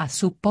join a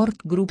support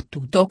group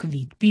to talk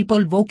with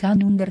people who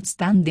can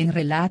understand and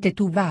relate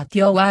to what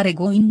you are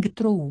going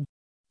through.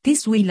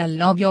 This will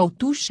allow you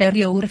to share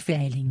your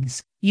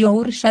feelings,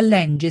 your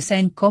challenges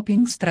and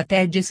coping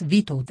strategies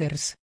with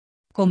others.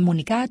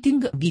 Communicating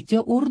with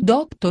your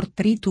doctor.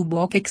 Try to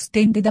book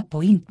extended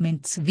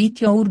appointments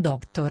with your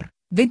doctor,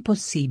 when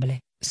possible,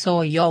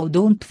 so you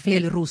don't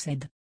feel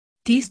rushed.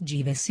 This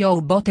gives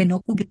you both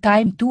enough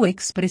time to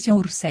express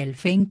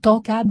yourself and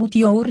talk about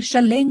your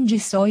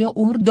challenges so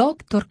your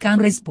doctor can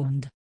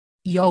respond.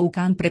 You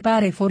can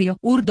prepare for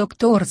your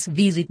doctor's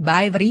visit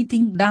by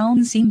writing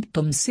down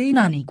symptoms and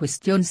any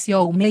questions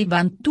you may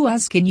want to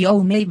ask, and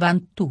you may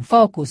want to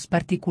focus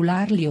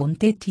particularly on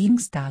the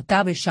things that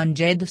have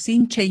changed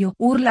since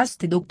your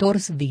last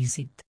doctor's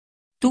visit.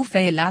 To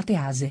feel at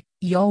ease,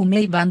 you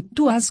may want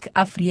to ask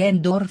a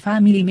friend or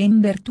family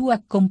member to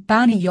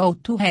accompany you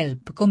to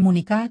help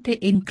communicate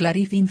and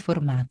clarify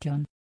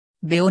information.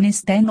 Be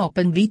honest and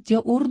open with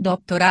your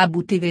doctor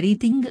about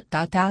everything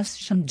that has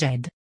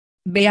changed.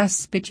 Be as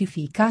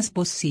specific as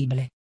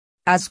possible.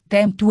 Ask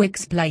them to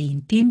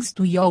explain things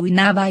to you in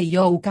a way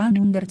you can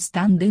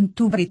understand and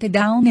to write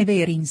down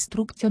every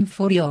instruction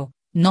for you,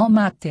 no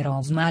matter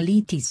how small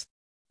it is.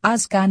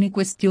 Ask any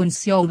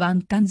questions you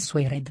want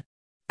answered.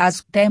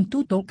 Ask them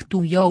to talk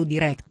to you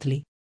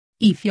directly.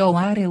 If you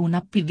are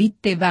unhappy with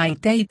the way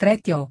they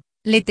treat you,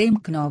 let them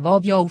know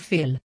how you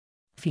feel.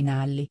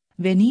 Finally,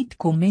 when it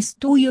comes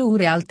to your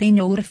health and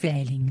your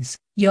feelings,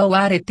 you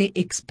are the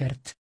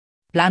expert.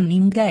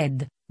 Planning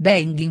ahead,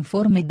 being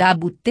informed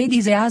about the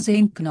disease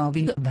and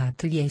knowing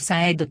what lies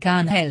ahead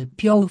can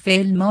help you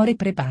feel more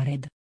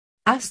prepared.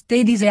 As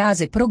the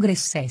disease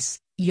progresses,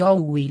 you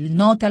will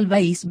not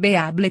always be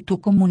able to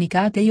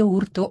communicate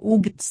your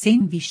thoughts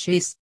and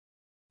wishes.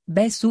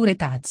 Be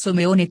suretat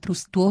meone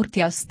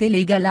trustworthy as the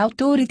legal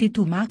authority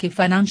to make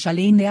financial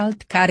and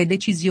healthcare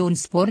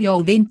decisions for you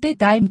when the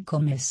time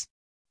comes.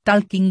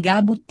 Talking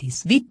about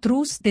this with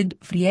trusted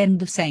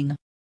friends and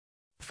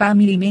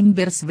family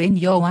members when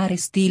you are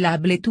still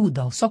able to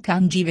do so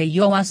can give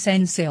you a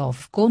sense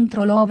of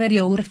control over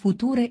your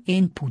future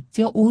and put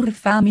your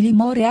family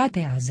more at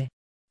ease.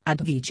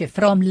 Advice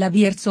from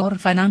lawyers or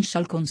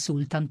financial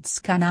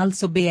consultants can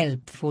also be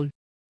helpful.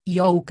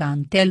 You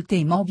can tell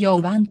them how you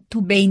want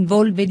to be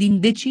involved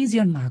in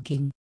decision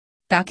making.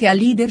 Take a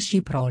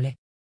leadership role.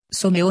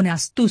 Someone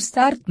has to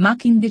start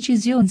making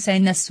decisions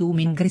and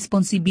assuming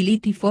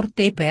responsibility for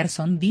the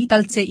person with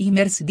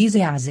Alzheimer's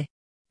disease.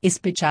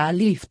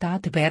 Especially if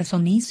that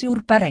person is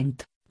your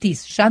parent,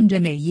 this change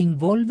may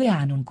involve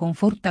an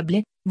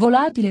uncomfortable,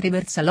 volatile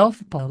reversal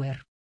of power.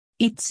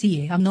 It's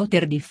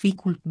another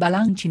difficult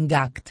balancing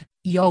act.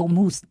 You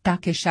must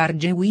take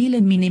charge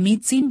while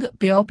minimizing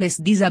people's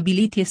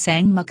disabilities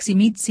and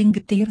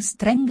maximizing their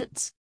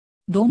strengths.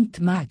 Don't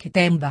make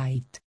them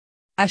wait.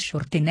 A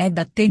shortened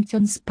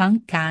attention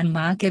span can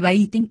make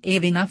waiting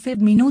even a few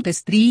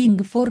minutes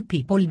trying for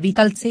people with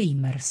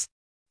Alzheimer's.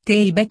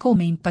 They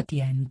become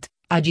impatient,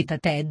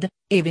 agitated,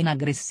 even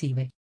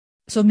aggressive.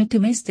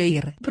 Sometimes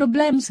their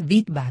problems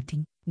with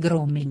bathing,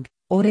 grooming,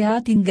 or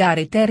eating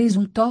are the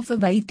result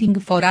of waiting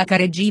for a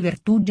caregiver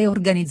to be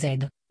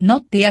organized,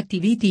 not the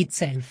activity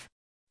itself.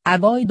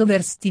 Avoid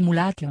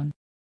overstimulation.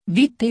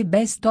 With the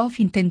best of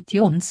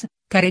intentions,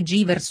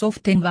 caregivers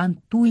often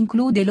want to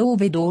include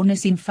loved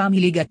ones in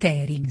family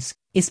gatherings,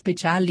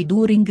 especially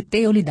during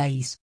the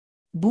holidays.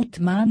 But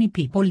many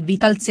people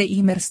with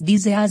Alzheimer's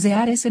disease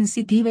are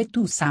sensitive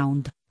to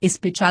sound,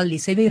 especially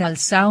several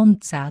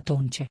sounds at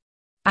once.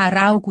 A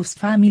raucous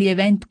family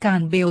event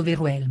can be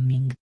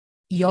overwhelming.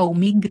 You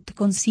might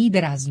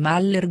consider a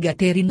smaller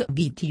gathering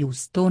with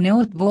just one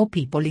or two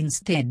people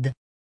instead.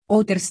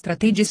 Other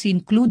strategies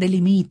include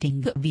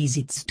limiting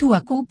visits to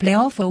a couple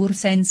of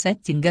hours and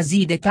setting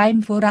aside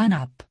time for a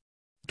nap.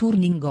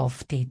 Turning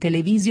off the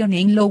television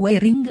and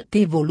lowering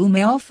the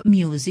volume of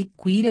music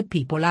while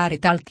people are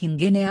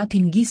talking and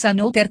eating is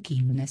another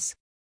kindness.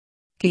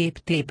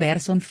 Keep the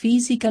person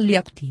physically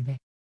active.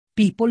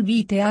 People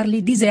with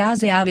early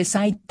disease have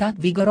said that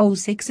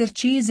vigorous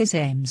exercise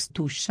aims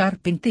to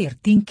sharpen their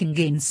thinking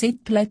and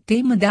settle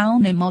them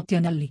down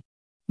emotionally.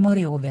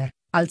 Moreover,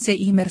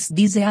 Alzheimer's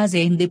disease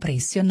and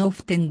depression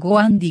often go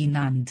hand in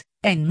hand,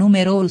 and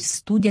numerous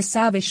studies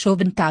have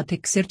shown that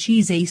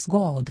exercise is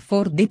good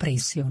for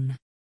depression.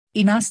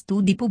 In a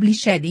study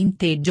published in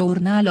the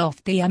Journal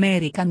of the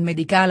American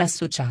Medical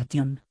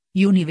Association,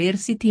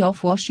 University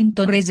of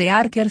Washington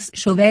researchers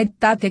showed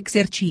that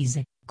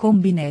exercise,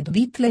 combined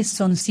with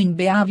lessons in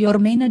behavior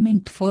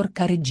management for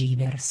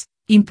caregivers,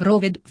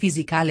 improved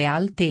physical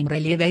health and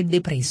relieved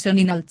depression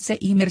in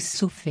Alzheimer's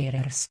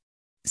sufferers.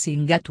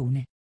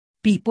 Singatune.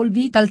 People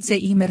with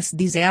Alzheimer's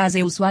disease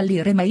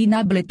usually remain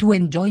able to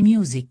enjoy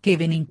music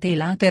even in the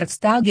later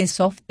stages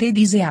of the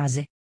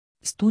disease.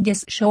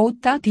 Studies show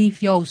that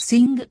if you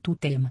sing to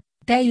them,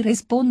 they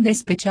respond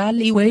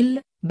especially well,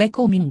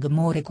 becoming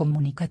more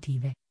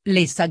communicative,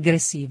 less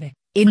aggressive,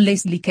 and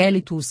less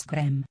likely to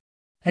scream.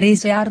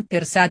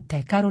 Researchers at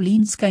the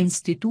Karolinska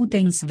Institutet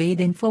in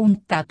Sweden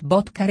found that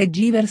both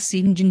caregivers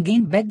singing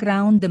and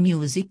background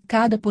music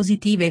had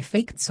positive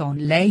effects on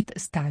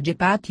late-stage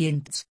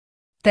patients.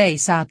 They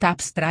sat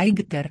up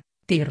straighter,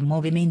 their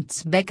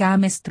movements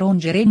became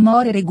stronger and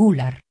more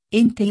regular,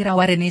 and their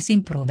awareness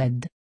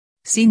improved.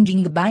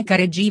 Singing by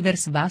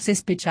caregivers was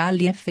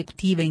especially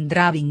effective in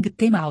driving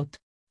them out.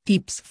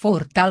 Tips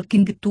for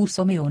talking to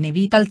someone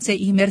with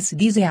Alzheimer's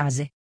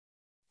disease.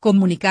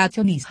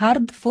 Communication is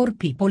hard for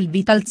people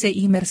with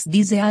Alzheimer's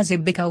disease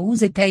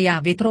because they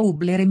have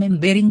trouble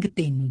remembering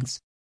things.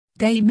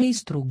 They may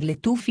struggle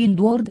to find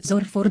words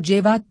or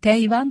forget what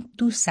they want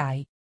to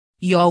say.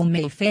 You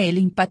may feel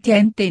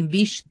impatient and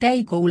wish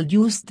they could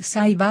just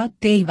say what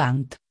they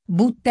want,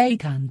 but they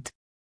can't.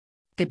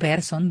 The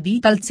person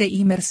with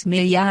Alzheimer's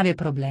may have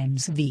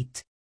problems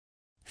with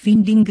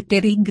finding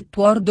the right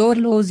word or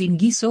losing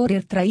his or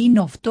her train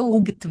of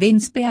thought when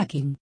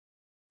speaking.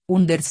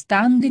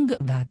 Understanding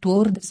what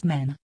words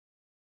mean.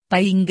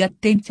 Paying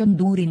attention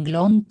during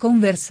long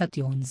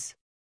conversations.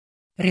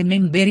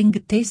 Remembering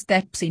the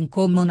steps in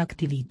common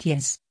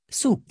activities,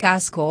 such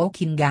as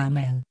cooking a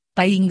meal,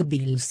 paying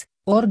bills,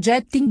 or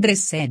getting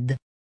dressed.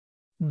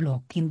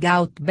 Blocking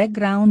out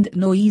background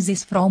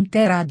noises from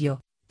the radio,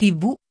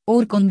 TV,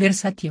 or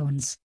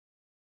conversations.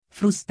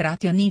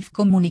 Frustration if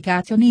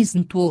communication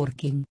isn't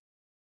working.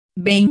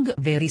 Being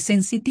very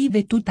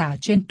sensitive to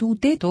touch and to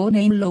the tone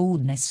and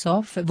loudness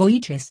of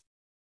voices.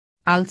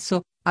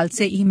 Also,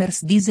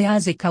 Alzheimer's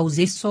disease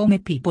causes some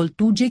people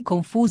to get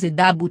confused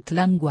about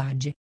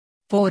language.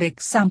 For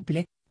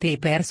example, the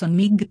person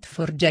might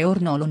forget or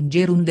no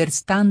longer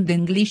understand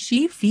English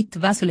if it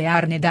was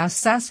learned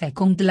as a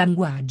second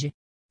language.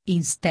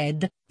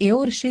 Instead, he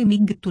or she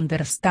might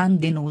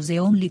understand and use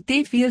only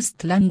the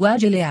first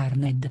language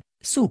learned,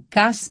 such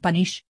as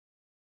Spanish.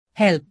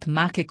 Help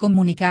make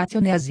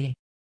communication easy.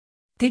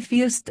 The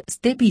first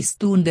step is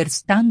to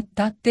understand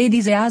that the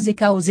disease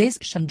causes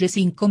changes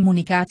in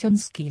communication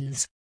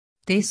skills.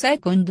 The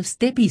second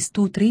step is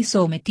to try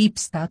some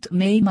tips that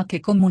may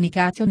make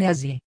communication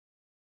easier.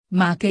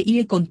 Make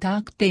eye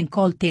contact and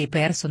call the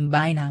person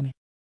by name.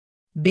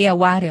 Be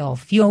aware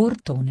of your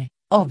tone,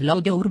 of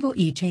your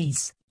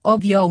voice,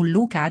 of your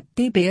look at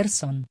the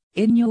person,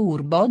 and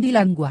your body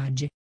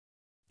language.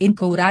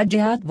 Encourage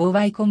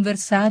avoid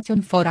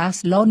conversation for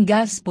as long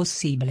as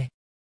possible.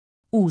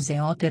 Use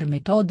other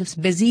methods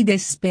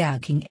besides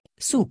speaking,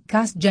 such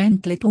as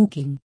gentle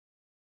talking.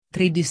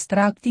 Try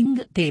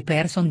distracting the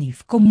person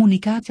if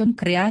communication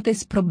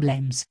creates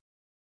problems.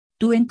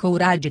 To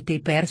encourage the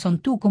person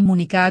to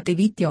communicate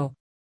with you.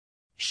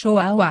 Show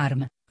a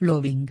warm,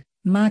 loving,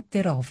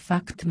 matter of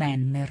fact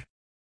manner.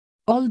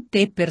 All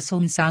the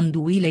persons and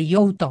will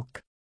you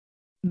talk.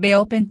 Be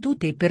open to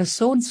the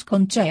person's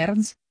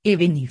concerns,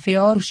 even if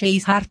she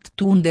is hard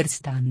to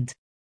understand.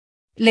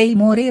 Lei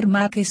morir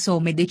make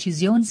some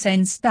decision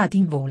sense that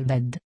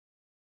involved.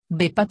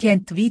 Be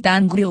patient with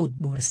angry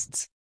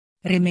outbursts.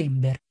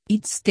 Remember,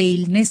 it's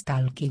still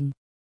talking.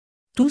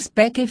 To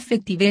speak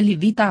effectively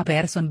with a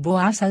person who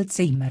has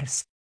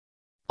Alzheimer's.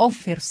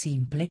 Offer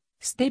simple,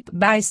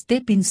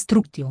 step-by-step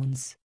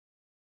instructions.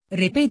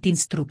 Repeat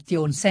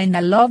instructions and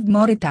allow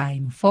more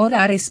time for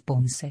a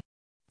response.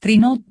 Try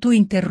not to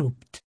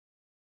interrupt.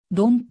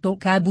 Don't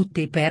talk about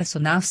the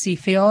person as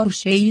if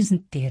she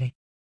isn't there.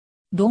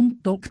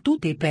 Don't talk to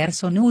the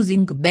person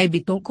using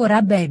baby talk or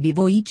a baby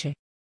voice.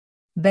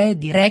 Be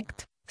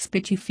direct,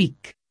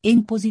 specific,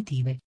 and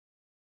positive.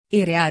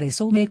 Here are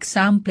some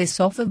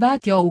examples of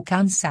what you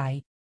can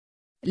say.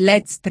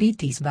 Let's try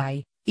this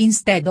way,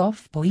 instead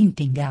of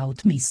pointing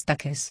out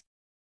mistakes.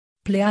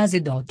 Please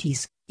do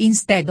this,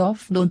 instead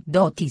of don't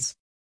do this.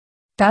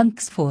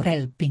 Thanks for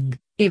helping,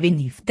 even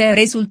if the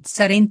results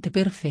aren't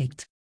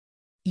perfect.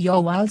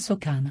 You also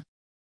can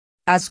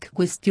ask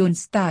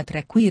questions that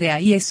require a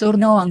yes or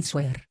no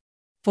answer.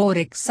 For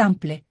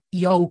example,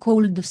 you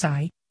could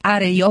say,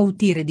 are you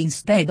tired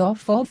instead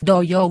of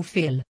do you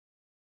feel?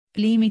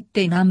 Limit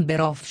the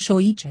number of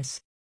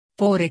choices.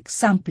 For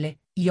example,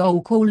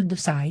 you could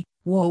say,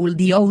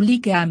 would you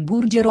like a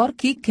hamburger or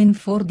chicken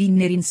for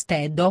dinner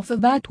instead of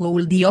what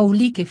would you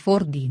like for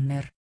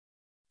dinner?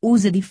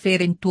 Use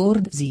different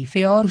words if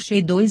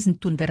she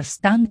doesn't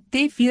understand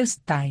the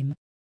first time.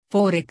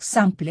 For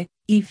example,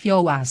 if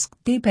you ask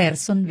the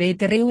person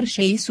whether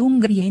she is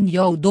hungry and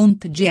you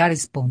don't get a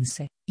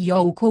response,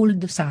 you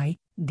could say,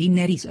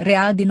 dinner is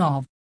ready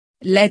now.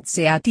 Let's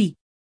eat.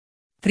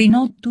 Try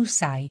not to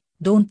say,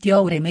 don't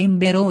you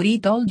remember or I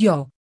told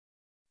you?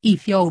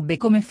 If you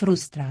become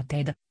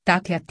frustrated,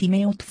 take a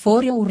time out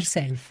for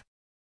yourself.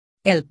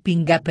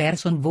 Helping a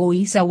person who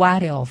is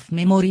aware of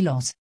memory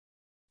loss.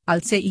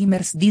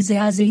 Alzheimer's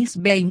disease is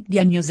being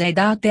diagnosed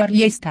at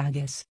early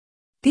stages.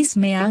 This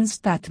means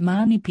that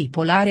many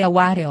people are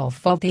aware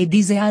of the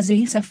disease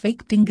is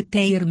affecting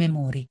their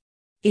memory.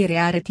 Here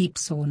are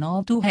tips on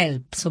how to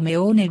help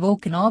someone who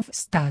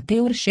knows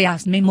that she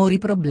has memory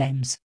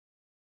problems.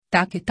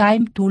 Take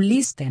time to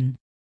listen.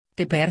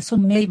 The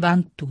person may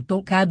want to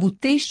talk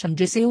about the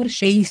changes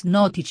she is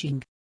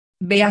noticing.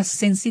 Be as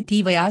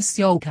sensitive as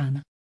you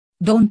can.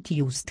 Don't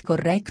use to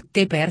correct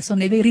the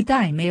person every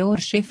time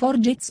she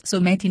forgets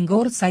something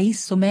or says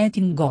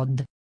something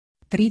good.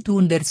 Try to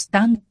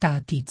understand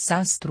that it's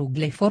a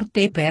struggle for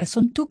the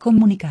person to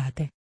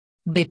communicate.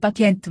 Be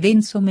patient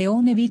when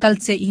someone with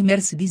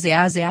Alzheimer's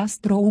disease has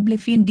trouble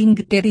finding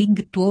the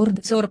right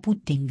words or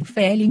putting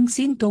feelings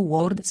into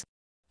words.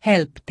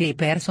 Help the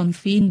person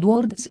find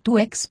words to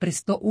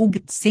express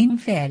the same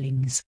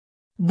feelings.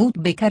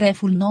 But be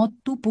careful not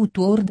to put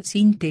words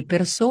in the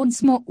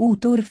person's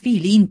mouth or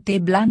fill in the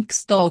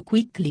blanks too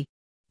quickly.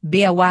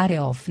 Be aware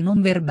of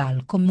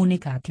non-verbal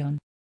communication.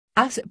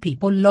 As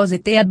people lose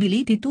the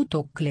ability to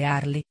talk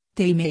clearly,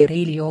 they may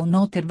rely on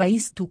other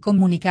ways to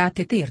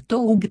communicate their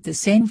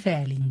same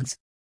feelings.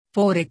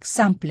 For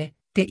example,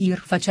 their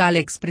facial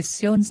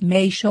expressions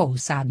may show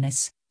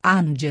sadness,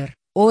 anger,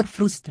 or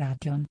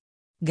frustration.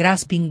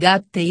 Grasping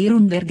at their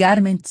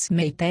undergarments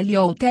may tell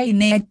you they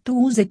need to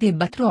use the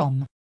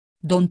bathroom.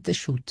 Don't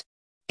shout.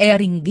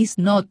 Hearing is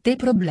not a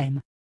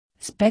problem.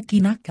 Speak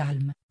in a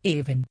calm,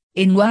 even,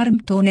 and warm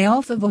tone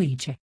of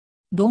voice.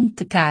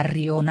 Don't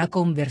carry on a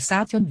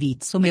conversation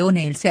with someone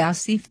else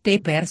as if the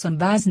person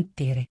wasn't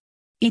there.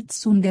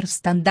 It's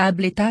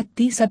understandable that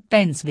this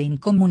happens when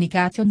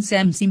communication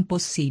seems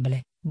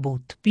impossible,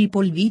 but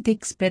people with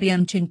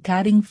experience in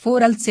caring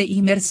for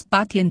Alzheimer's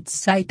patients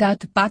say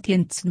that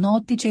patients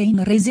notice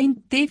and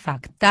resent the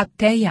fact that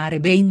they are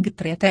being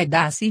treated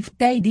as if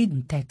they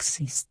didn't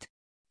exist.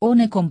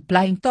 One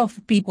complaint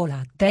of people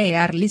at the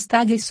early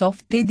stages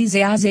of the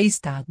disease is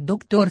that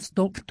doctors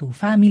talk to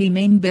family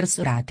members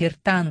rather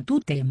than to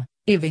them,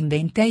 even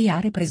when they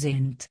are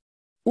present.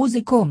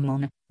 Use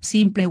common,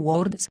 simple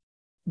words.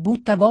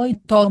 But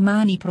avoid too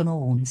many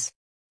pronouns.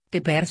 The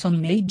person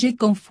may get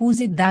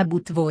confused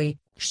about voi,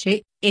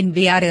 she, and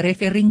they are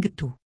referring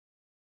to.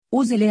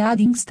 Use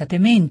leading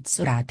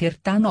statements rather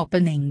than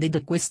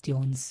open-ended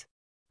questions.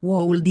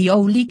 would you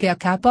like a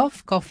cup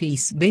of coffee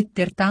is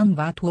better than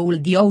what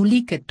would you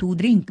like to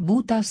drink,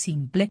 but a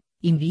simple,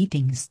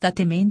 inviting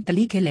statement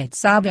like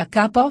let's have a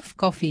cup of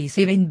coffee is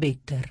even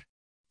better.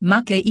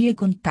 Make eye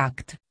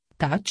contact,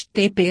 touch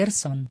the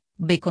person,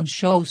 be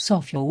conscious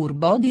of your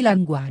body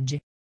language.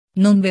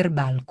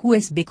 Non-verbal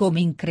cues become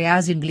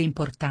increasingly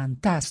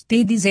important as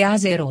the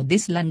disease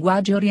rodes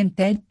language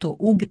oriented to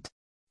UGT.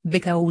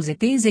 Because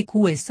these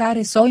cues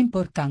are so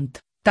important,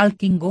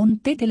 talking on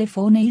the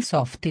telephone is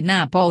often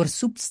a poor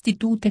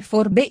substitute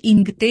for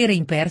being there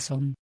in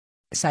person.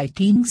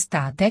 Citing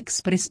that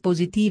express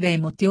positive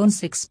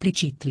emotions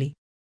explicitly.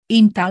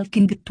 In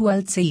Talking to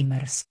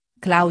Alzheimer's,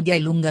 Claudia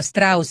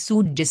Lunga-Strauss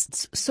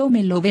suggests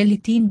some lovely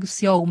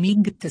things you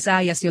might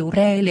say as you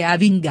really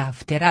having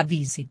after a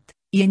visit.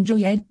 I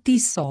enjoyed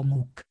this so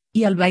much.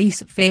 I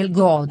always feel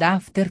good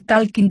after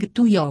talking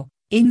to you,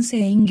 and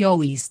saying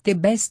you is the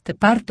best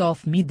part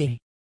of my day.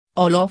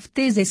 All of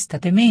these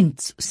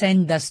statements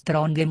send a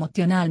strong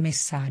emotional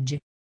message.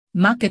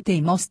 Make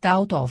the most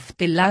out of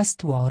the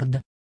last word.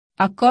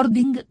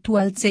 According to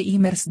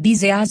Alzheimer's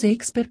disease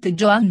expert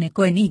Joanne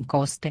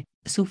Koenig-Coste,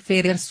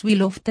 sufferers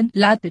will often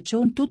latch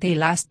on to the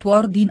last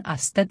word in a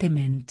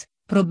statement,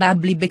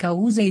 probably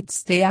because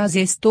it's the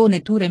easiest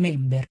one to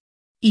remember.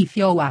 If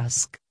you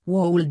ask,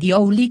 would you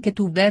like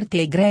to wear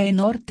the green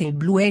or the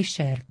blue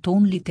shirt,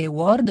 only the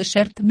word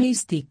shirt may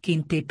stick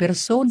in the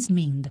person's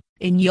mind,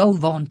 and you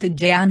won't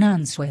get an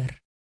answer.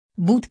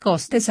 But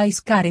Coste says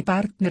care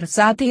partners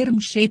a term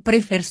she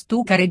prefers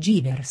to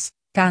caregivers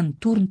can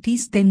turn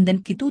this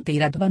tendency to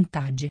their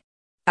advantage.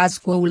 As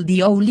would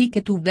you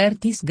like to wear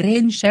this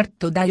green shirt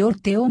to your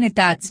own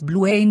that's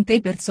blue and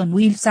the person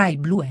will say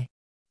blue.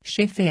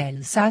 She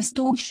feels as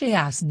though she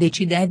has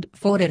decided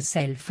for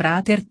herself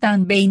rather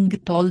than being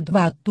told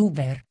what to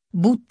wear,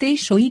 but the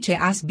choice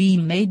has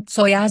been made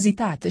so easy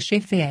that she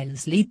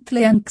feels little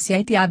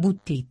anxiety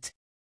about it.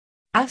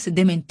 As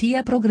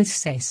dementia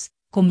progresses,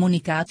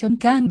 communication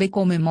can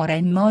become more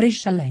and more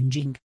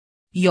challenging.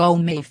 You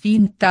may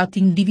find that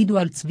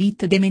individuals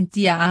with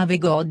dementia have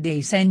good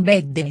days and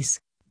bad days.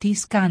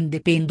 This can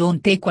depend on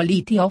the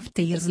quality of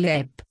their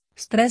sleep,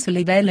 stress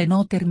level and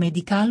other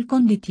medical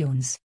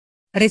conditions.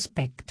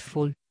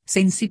 Respectful,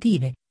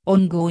 sensitive,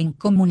 ongoing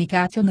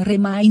communication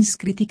remains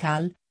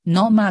critical,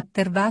 no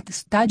matter what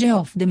stage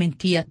of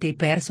dementia the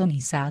person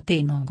is at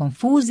and no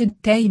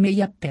confused they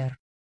may appear.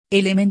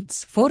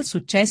 Elements for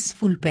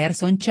successful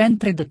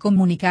person-centered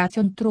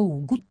communication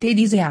throughout the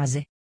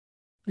disease.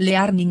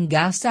 Learning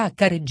as a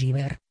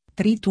caregiver,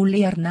 try to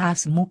learn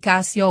as much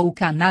as you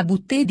can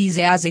about the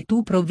disease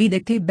to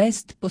provide the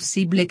best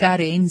possible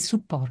care and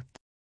support.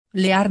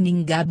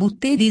 Learning about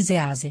the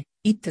disease,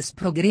 its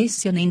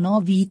progression and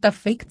how it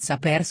affects a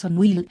person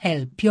will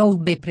help you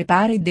be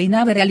prepared and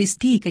have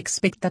realistic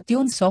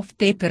expectations of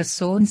the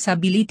person's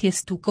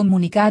abilities to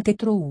communicate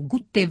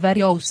throughout the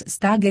various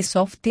stages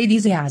of the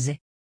disease.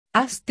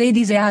 As the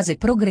disease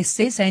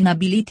progresses and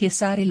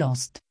abilities are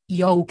lost,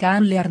 you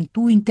can learn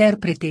to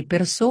interpret a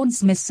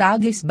person's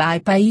messages by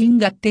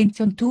paying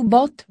attention to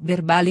both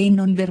verbal and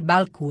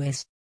non-verbal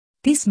cues.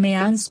 This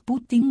means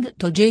putting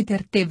together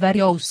the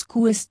various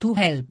cues to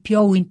help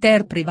you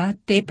interpret what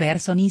the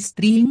person is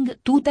trying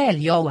to tell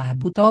you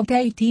about how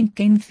they think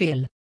and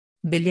feel.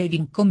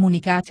 Believing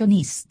communication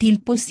is still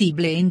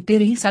possible and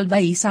there is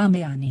always a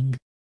meaning.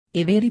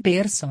 Every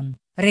person,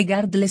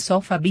 regardless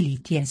of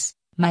abilities,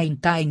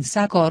 maintains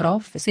a core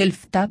of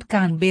self that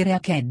can be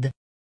reached.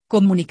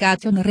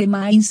 Communication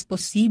remains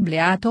possible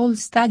at all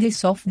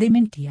stages of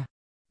dementia.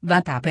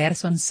 What a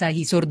person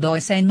says or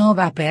does and how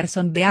a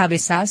person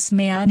behaves as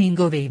meaning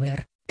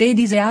however, the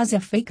disease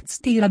affects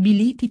their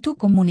ability to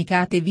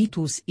communicate with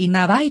us in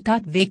a way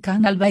that we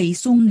can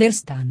always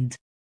understand.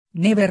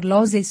 Never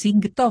lose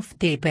sight of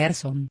the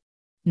person.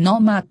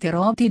 No matter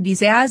how the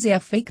disease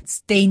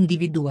affects the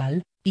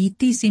individual,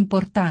 it is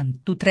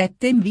important to treat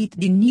them with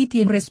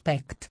dignity and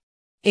respect.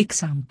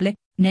 Example,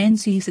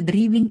 Nancy is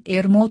driving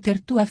her motor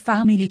to a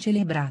family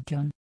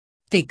celebration.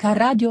 The car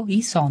radio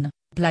is on,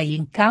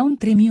 playing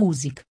country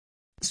music.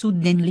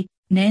 Suddenly,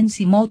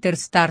 Nancy motor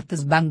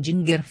starts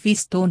banging her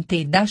fist on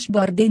the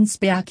dashboard and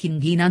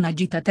speaking in an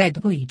agitated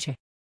voice.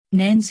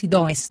 Nancy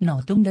does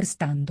not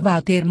understand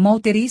what her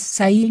motor is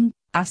saying,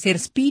 as her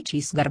speech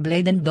is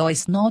garbled and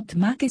does not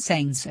make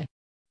sense.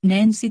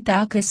 Nancy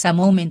takes a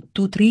moment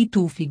to try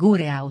to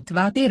figure out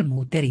what her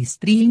motor is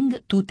trying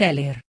to tell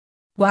her.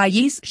 Why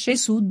is she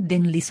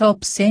suddenly so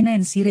upset?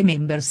 Nancy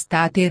remembers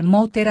that her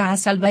mother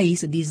has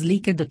always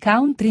disliked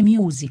country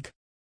music.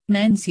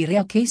 Nancy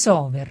reacts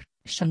over,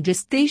 changes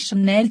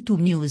station to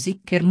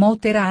music her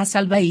mother has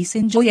always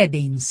enjoyed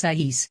and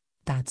says,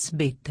 that's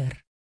better.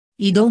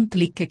 I don't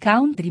like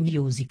country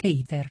music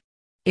either.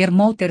 Her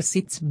mother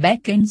sits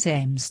back and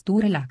seems to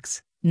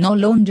relax, no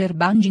longer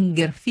banging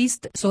her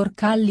fists or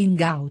calling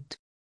out.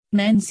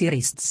 Nancy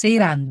rests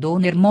her hand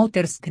on her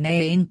mother's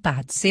knee and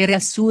pats her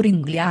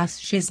reassuringly as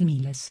she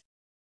smiles.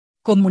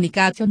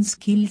 Communication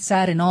skills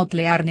are not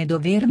learned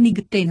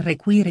overnight and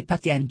require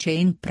patience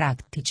and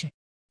practice.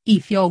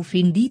 If you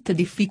find it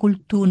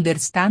difficult to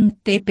understand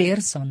the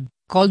person,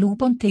 call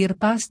upon their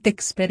past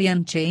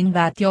experience and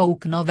what you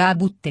know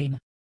about them.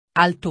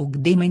 Although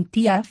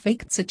dementia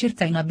affects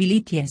certain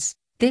abilities,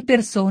 the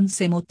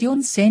person's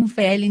emotions and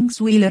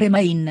feelings will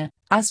remain,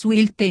 as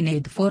will the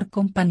need for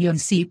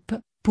companionship,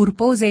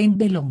 purpose and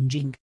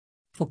belonging.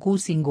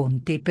 Focusing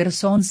on the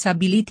person's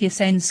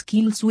abilities and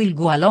skills will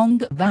go a long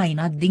way in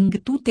adding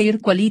to their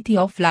quality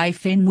of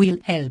life and will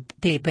help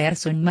the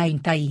person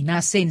maintain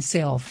a sense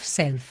of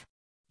self.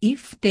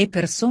 If the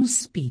person's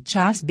speech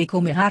has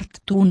become hard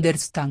to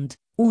understand,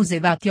 use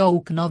what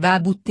you know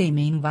about them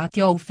and what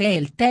you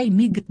feel they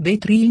might be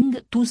trying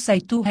to say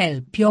to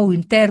help you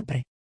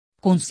interpret.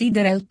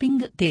 Consider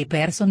helping the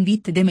person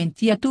with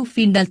dementia to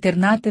find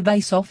alternative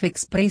ways of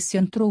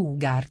expression through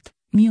art,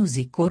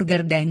 music or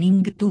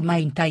gardening to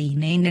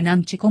maintain and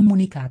enhance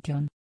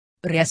communication.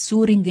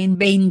 Reassuring and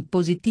being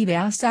positive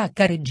as a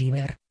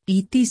caregiver,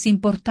 it is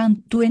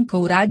important to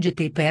encourage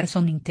the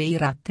person in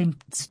their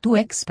attempts to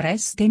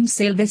express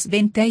themselves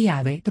when they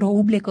have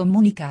trouble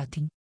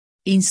communicating.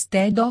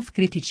 Instead of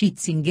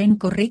criticizing and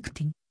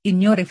correcting,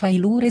 ignore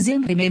failures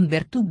and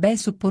remember to be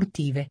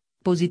supportive,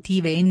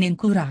 positive and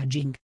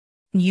encouraging.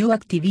 New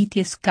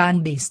activities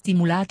can be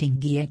stimulating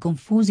and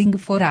confusing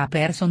for a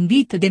person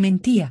with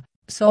dementia,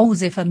 so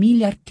use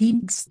familiar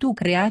things to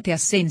create a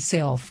sense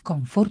of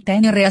comfort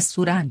and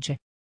reassurance.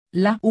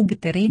 La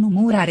ugterenu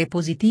murare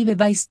positive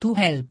ways to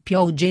help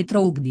you get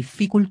through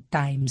difficult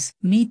times.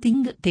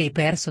 Meeting the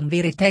person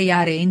where they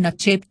are and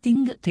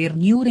accepting their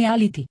new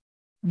reality.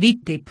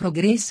 With the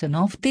progression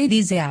of the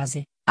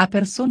disease, a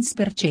person's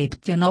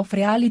perception of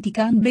reality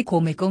can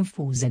become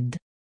confused.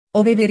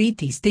 However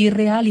it is their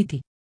reality.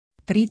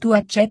 Try to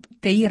accept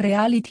their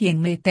reality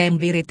and meet them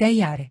where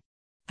they are.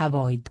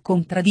 Avoid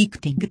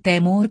contradicting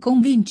them or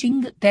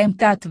convincing them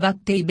that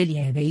what they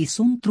believe is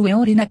untrue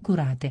or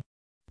inaccurate.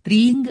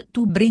 Trying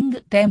to bring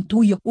them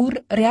to your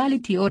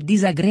reality or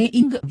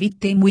disagreeing with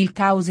them will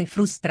cause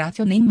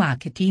frustration and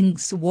make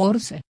things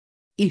worse.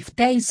 If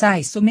they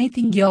say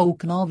something you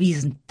know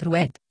isn't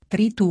true,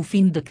 try to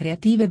find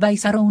creative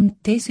ways around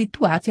the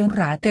situation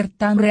rather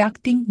than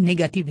reacting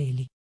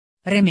negatively.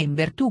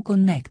 Remember to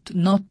connect,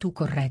 not to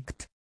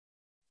correct.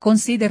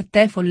 Consider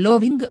the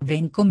following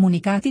when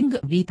communicating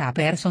with a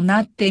person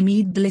at the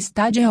middle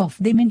stage of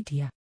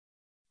dementia.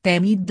 The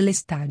middle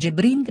stage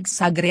brings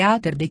a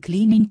greater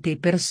decline in the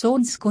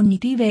person's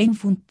cognitive and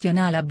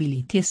functional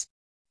abilities.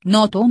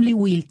 Not only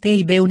will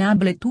they be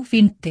unable to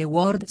find the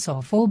words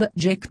of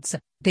objects,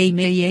 they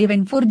may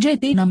even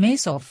forget the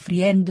names of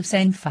friends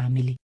and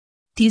family.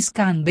 This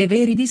can be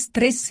very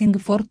distressing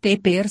for the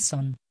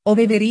person,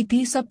 however it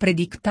is a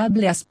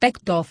predictable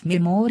aspect of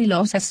memory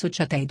loss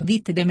associated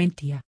with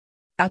dementia.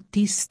 At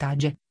this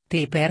stage,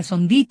 the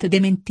person with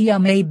dementia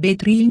may be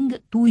trying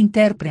to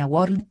interpret a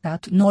world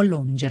that no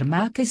longer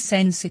makes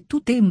sense to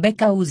them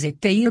because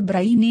their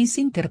brain is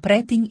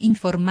interpreting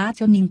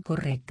information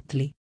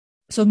incorrectly.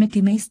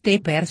 Sometimes the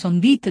person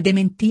with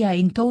dementia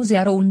and those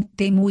around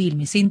them will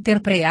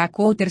misinterpret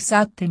others'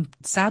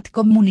 attempts at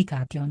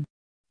communication.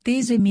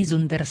 These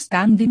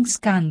misunderstandings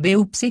can be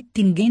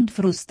upsetting and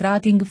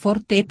frustrating for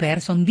the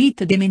person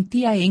with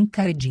dementia and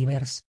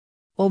caregivers.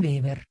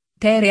 However,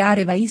 there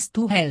are ways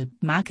to help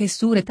make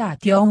sure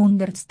that you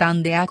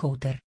understand the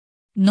other.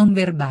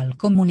 Non-verbal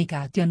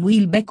communication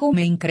will become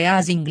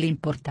increasingly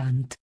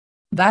important.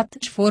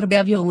 Watch for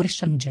behavior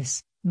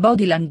changes,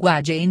 body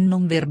language and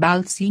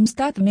non-verbal signs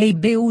that may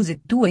be used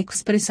to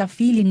express a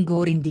feeling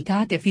or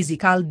indicate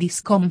physical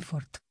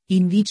discomfort,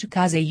 in which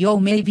case you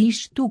may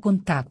wish to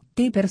contact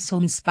the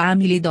person's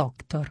family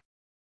doctor.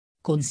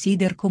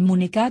 Consider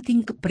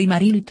communicating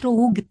primarily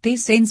through the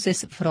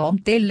senses from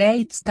the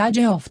late stage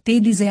of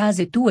the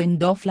disease to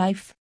end of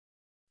life.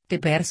 The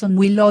person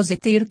will lose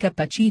their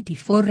capacity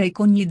for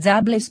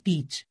recognizable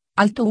speech,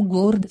 although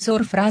words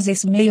or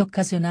phrases may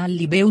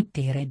occasionally be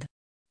uttered.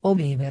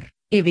 However,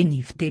 even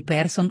if the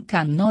person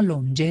can no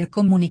longer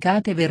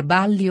communicate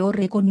verbally or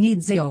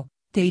recognize you,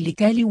 they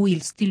likely will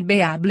still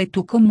be able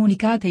to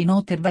communicate in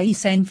other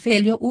ways and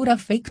feel your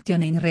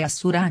affection and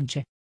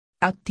reassurance.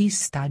 At this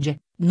stage,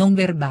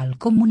 non-verbal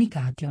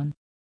communication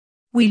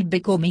will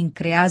become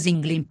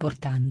increasingly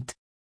important.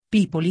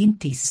 People in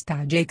this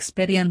stage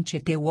experience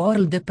the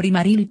world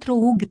primarily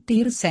through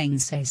their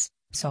senses,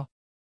 so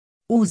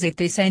use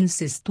the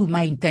senses to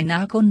maintain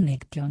a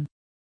connection.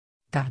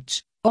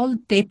 Touch,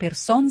 hold the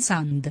person's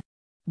hand.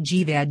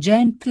 Give a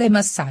gentle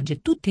massage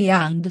to the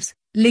hands,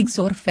 legs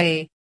or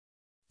feet.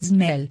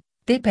 Smell,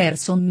 the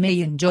person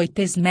may enjoy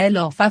the smell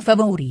of a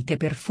favorite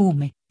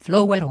perfume,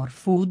 flower or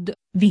food,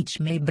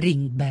 which may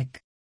bring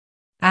back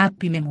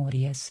happy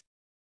memories.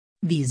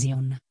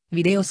 Vision,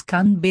 videos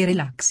can be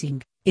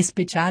relaxing,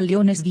 especially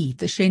on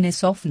sweet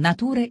scenes of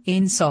nature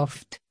and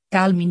soft,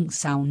 calming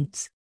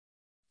sounds.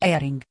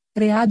 Hearing,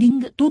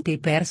 reading to the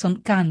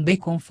person can be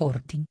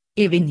comforting,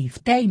 even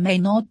if they may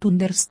not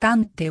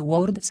understand the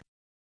words.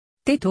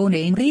 The tone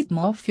and rhythm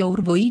of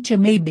your voice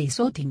may be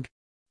soothing.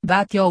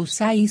 But you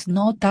say is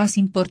not as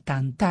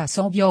important as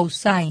you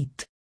say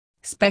it.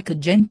 Speak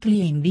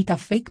gently and with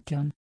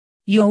affection.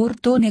 Your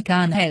tone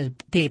can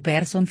help the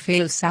person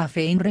feel safe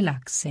and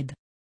relaxed.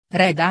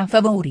 Read a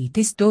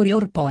favorite story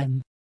or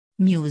poem.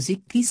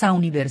 Music is a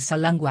universal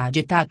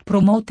language that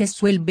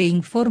promotes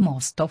well-being for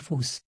most of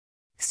us.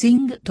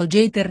 Sing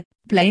together,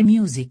 play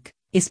music,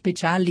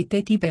 especially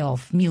the type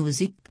of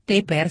music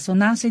the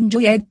person has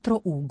enjoyed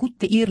throughout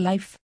their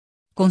life.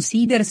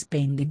 Consider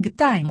spending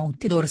time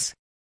outdoors.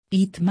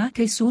 It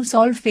makes us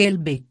all feel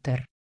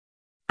better.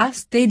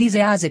 As the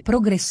disease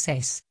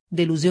progresses,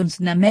 delusions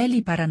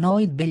namely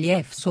paranoid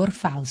beliefs or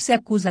false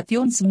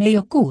accusations may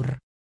occur.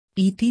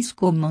 It is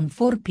common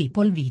for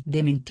people with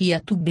dementia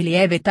to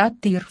believe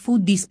that their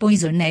food is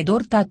poisoned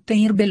or that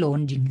their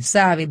belongings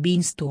have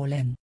been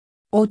stolen.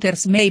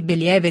 Others may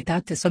believe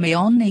that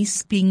someone is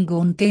spying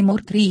on them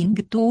or trying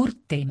to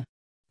hurt them.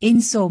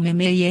 And some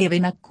may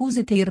even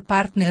accuse their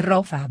partner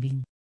of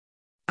having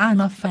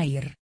an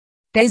affair.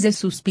 These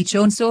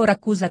suspicions or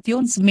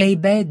accusations may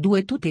be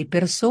due to the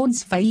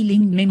person's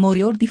failing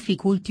memory or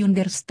difficulty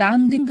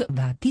understanding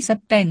what is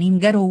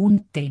happening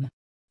around them.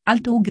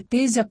 Although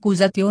these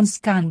accusations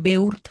can be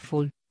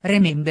hurtful,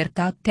 remember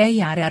that they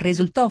are a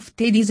result of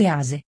the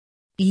disease.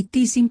 It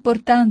is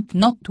important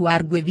not to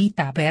argue with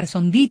a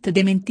person with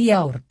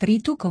dementia or try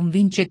to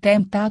convince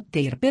them that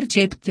their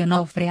perception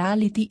of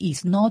reality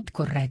is not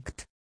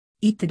correct.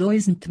 It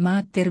doesn't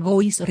matter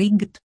who is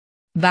rigged.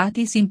 What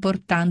is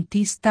important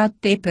is that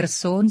the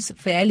person's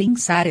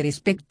feelings are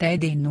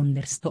respected and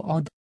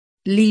understood.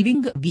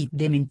 Living with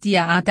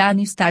dementia at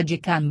any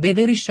stage can be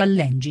very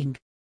challenging.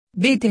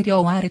 Whether you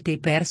are the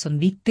person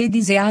with the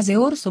disease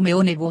or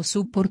someone who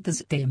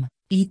supports them,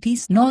 it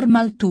is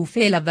normal to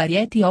feel a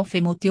variety of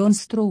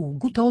emotions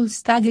throughout all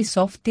stages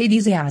of the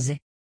disease.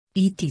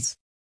 It is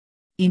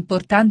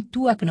important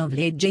to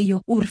acknowledge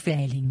your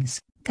feelings,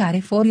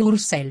 care for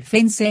yourself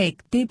and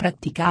seek the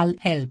practical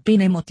help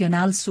and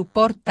emotional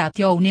support that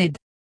you need.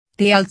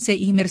 The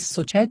Alzheimer's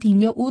Society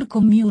in your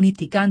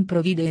community can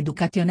provide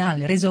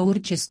educational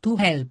resources to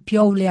help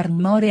you learn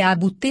more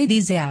about the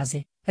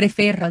disease,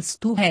 referrals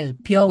to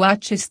help you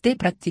access the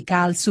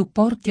practical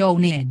support you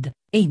need,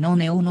 and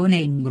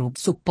online group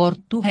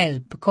support to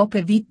help cope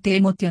with the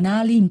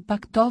emotional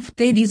impact of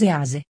the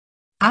disease.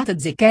 At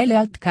the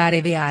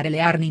Healthcare we are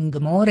learning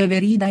more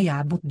every day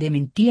about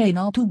dementia and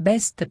how to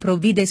best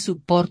provide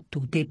support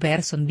to the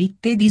person with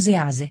the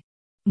disease.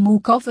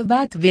 Much of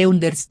what we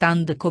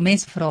understand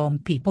comes from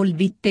people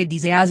with the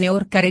disease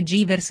or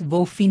caregivers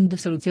who find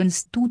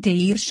solutions to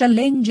their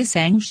challenges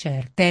and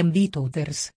share them with others.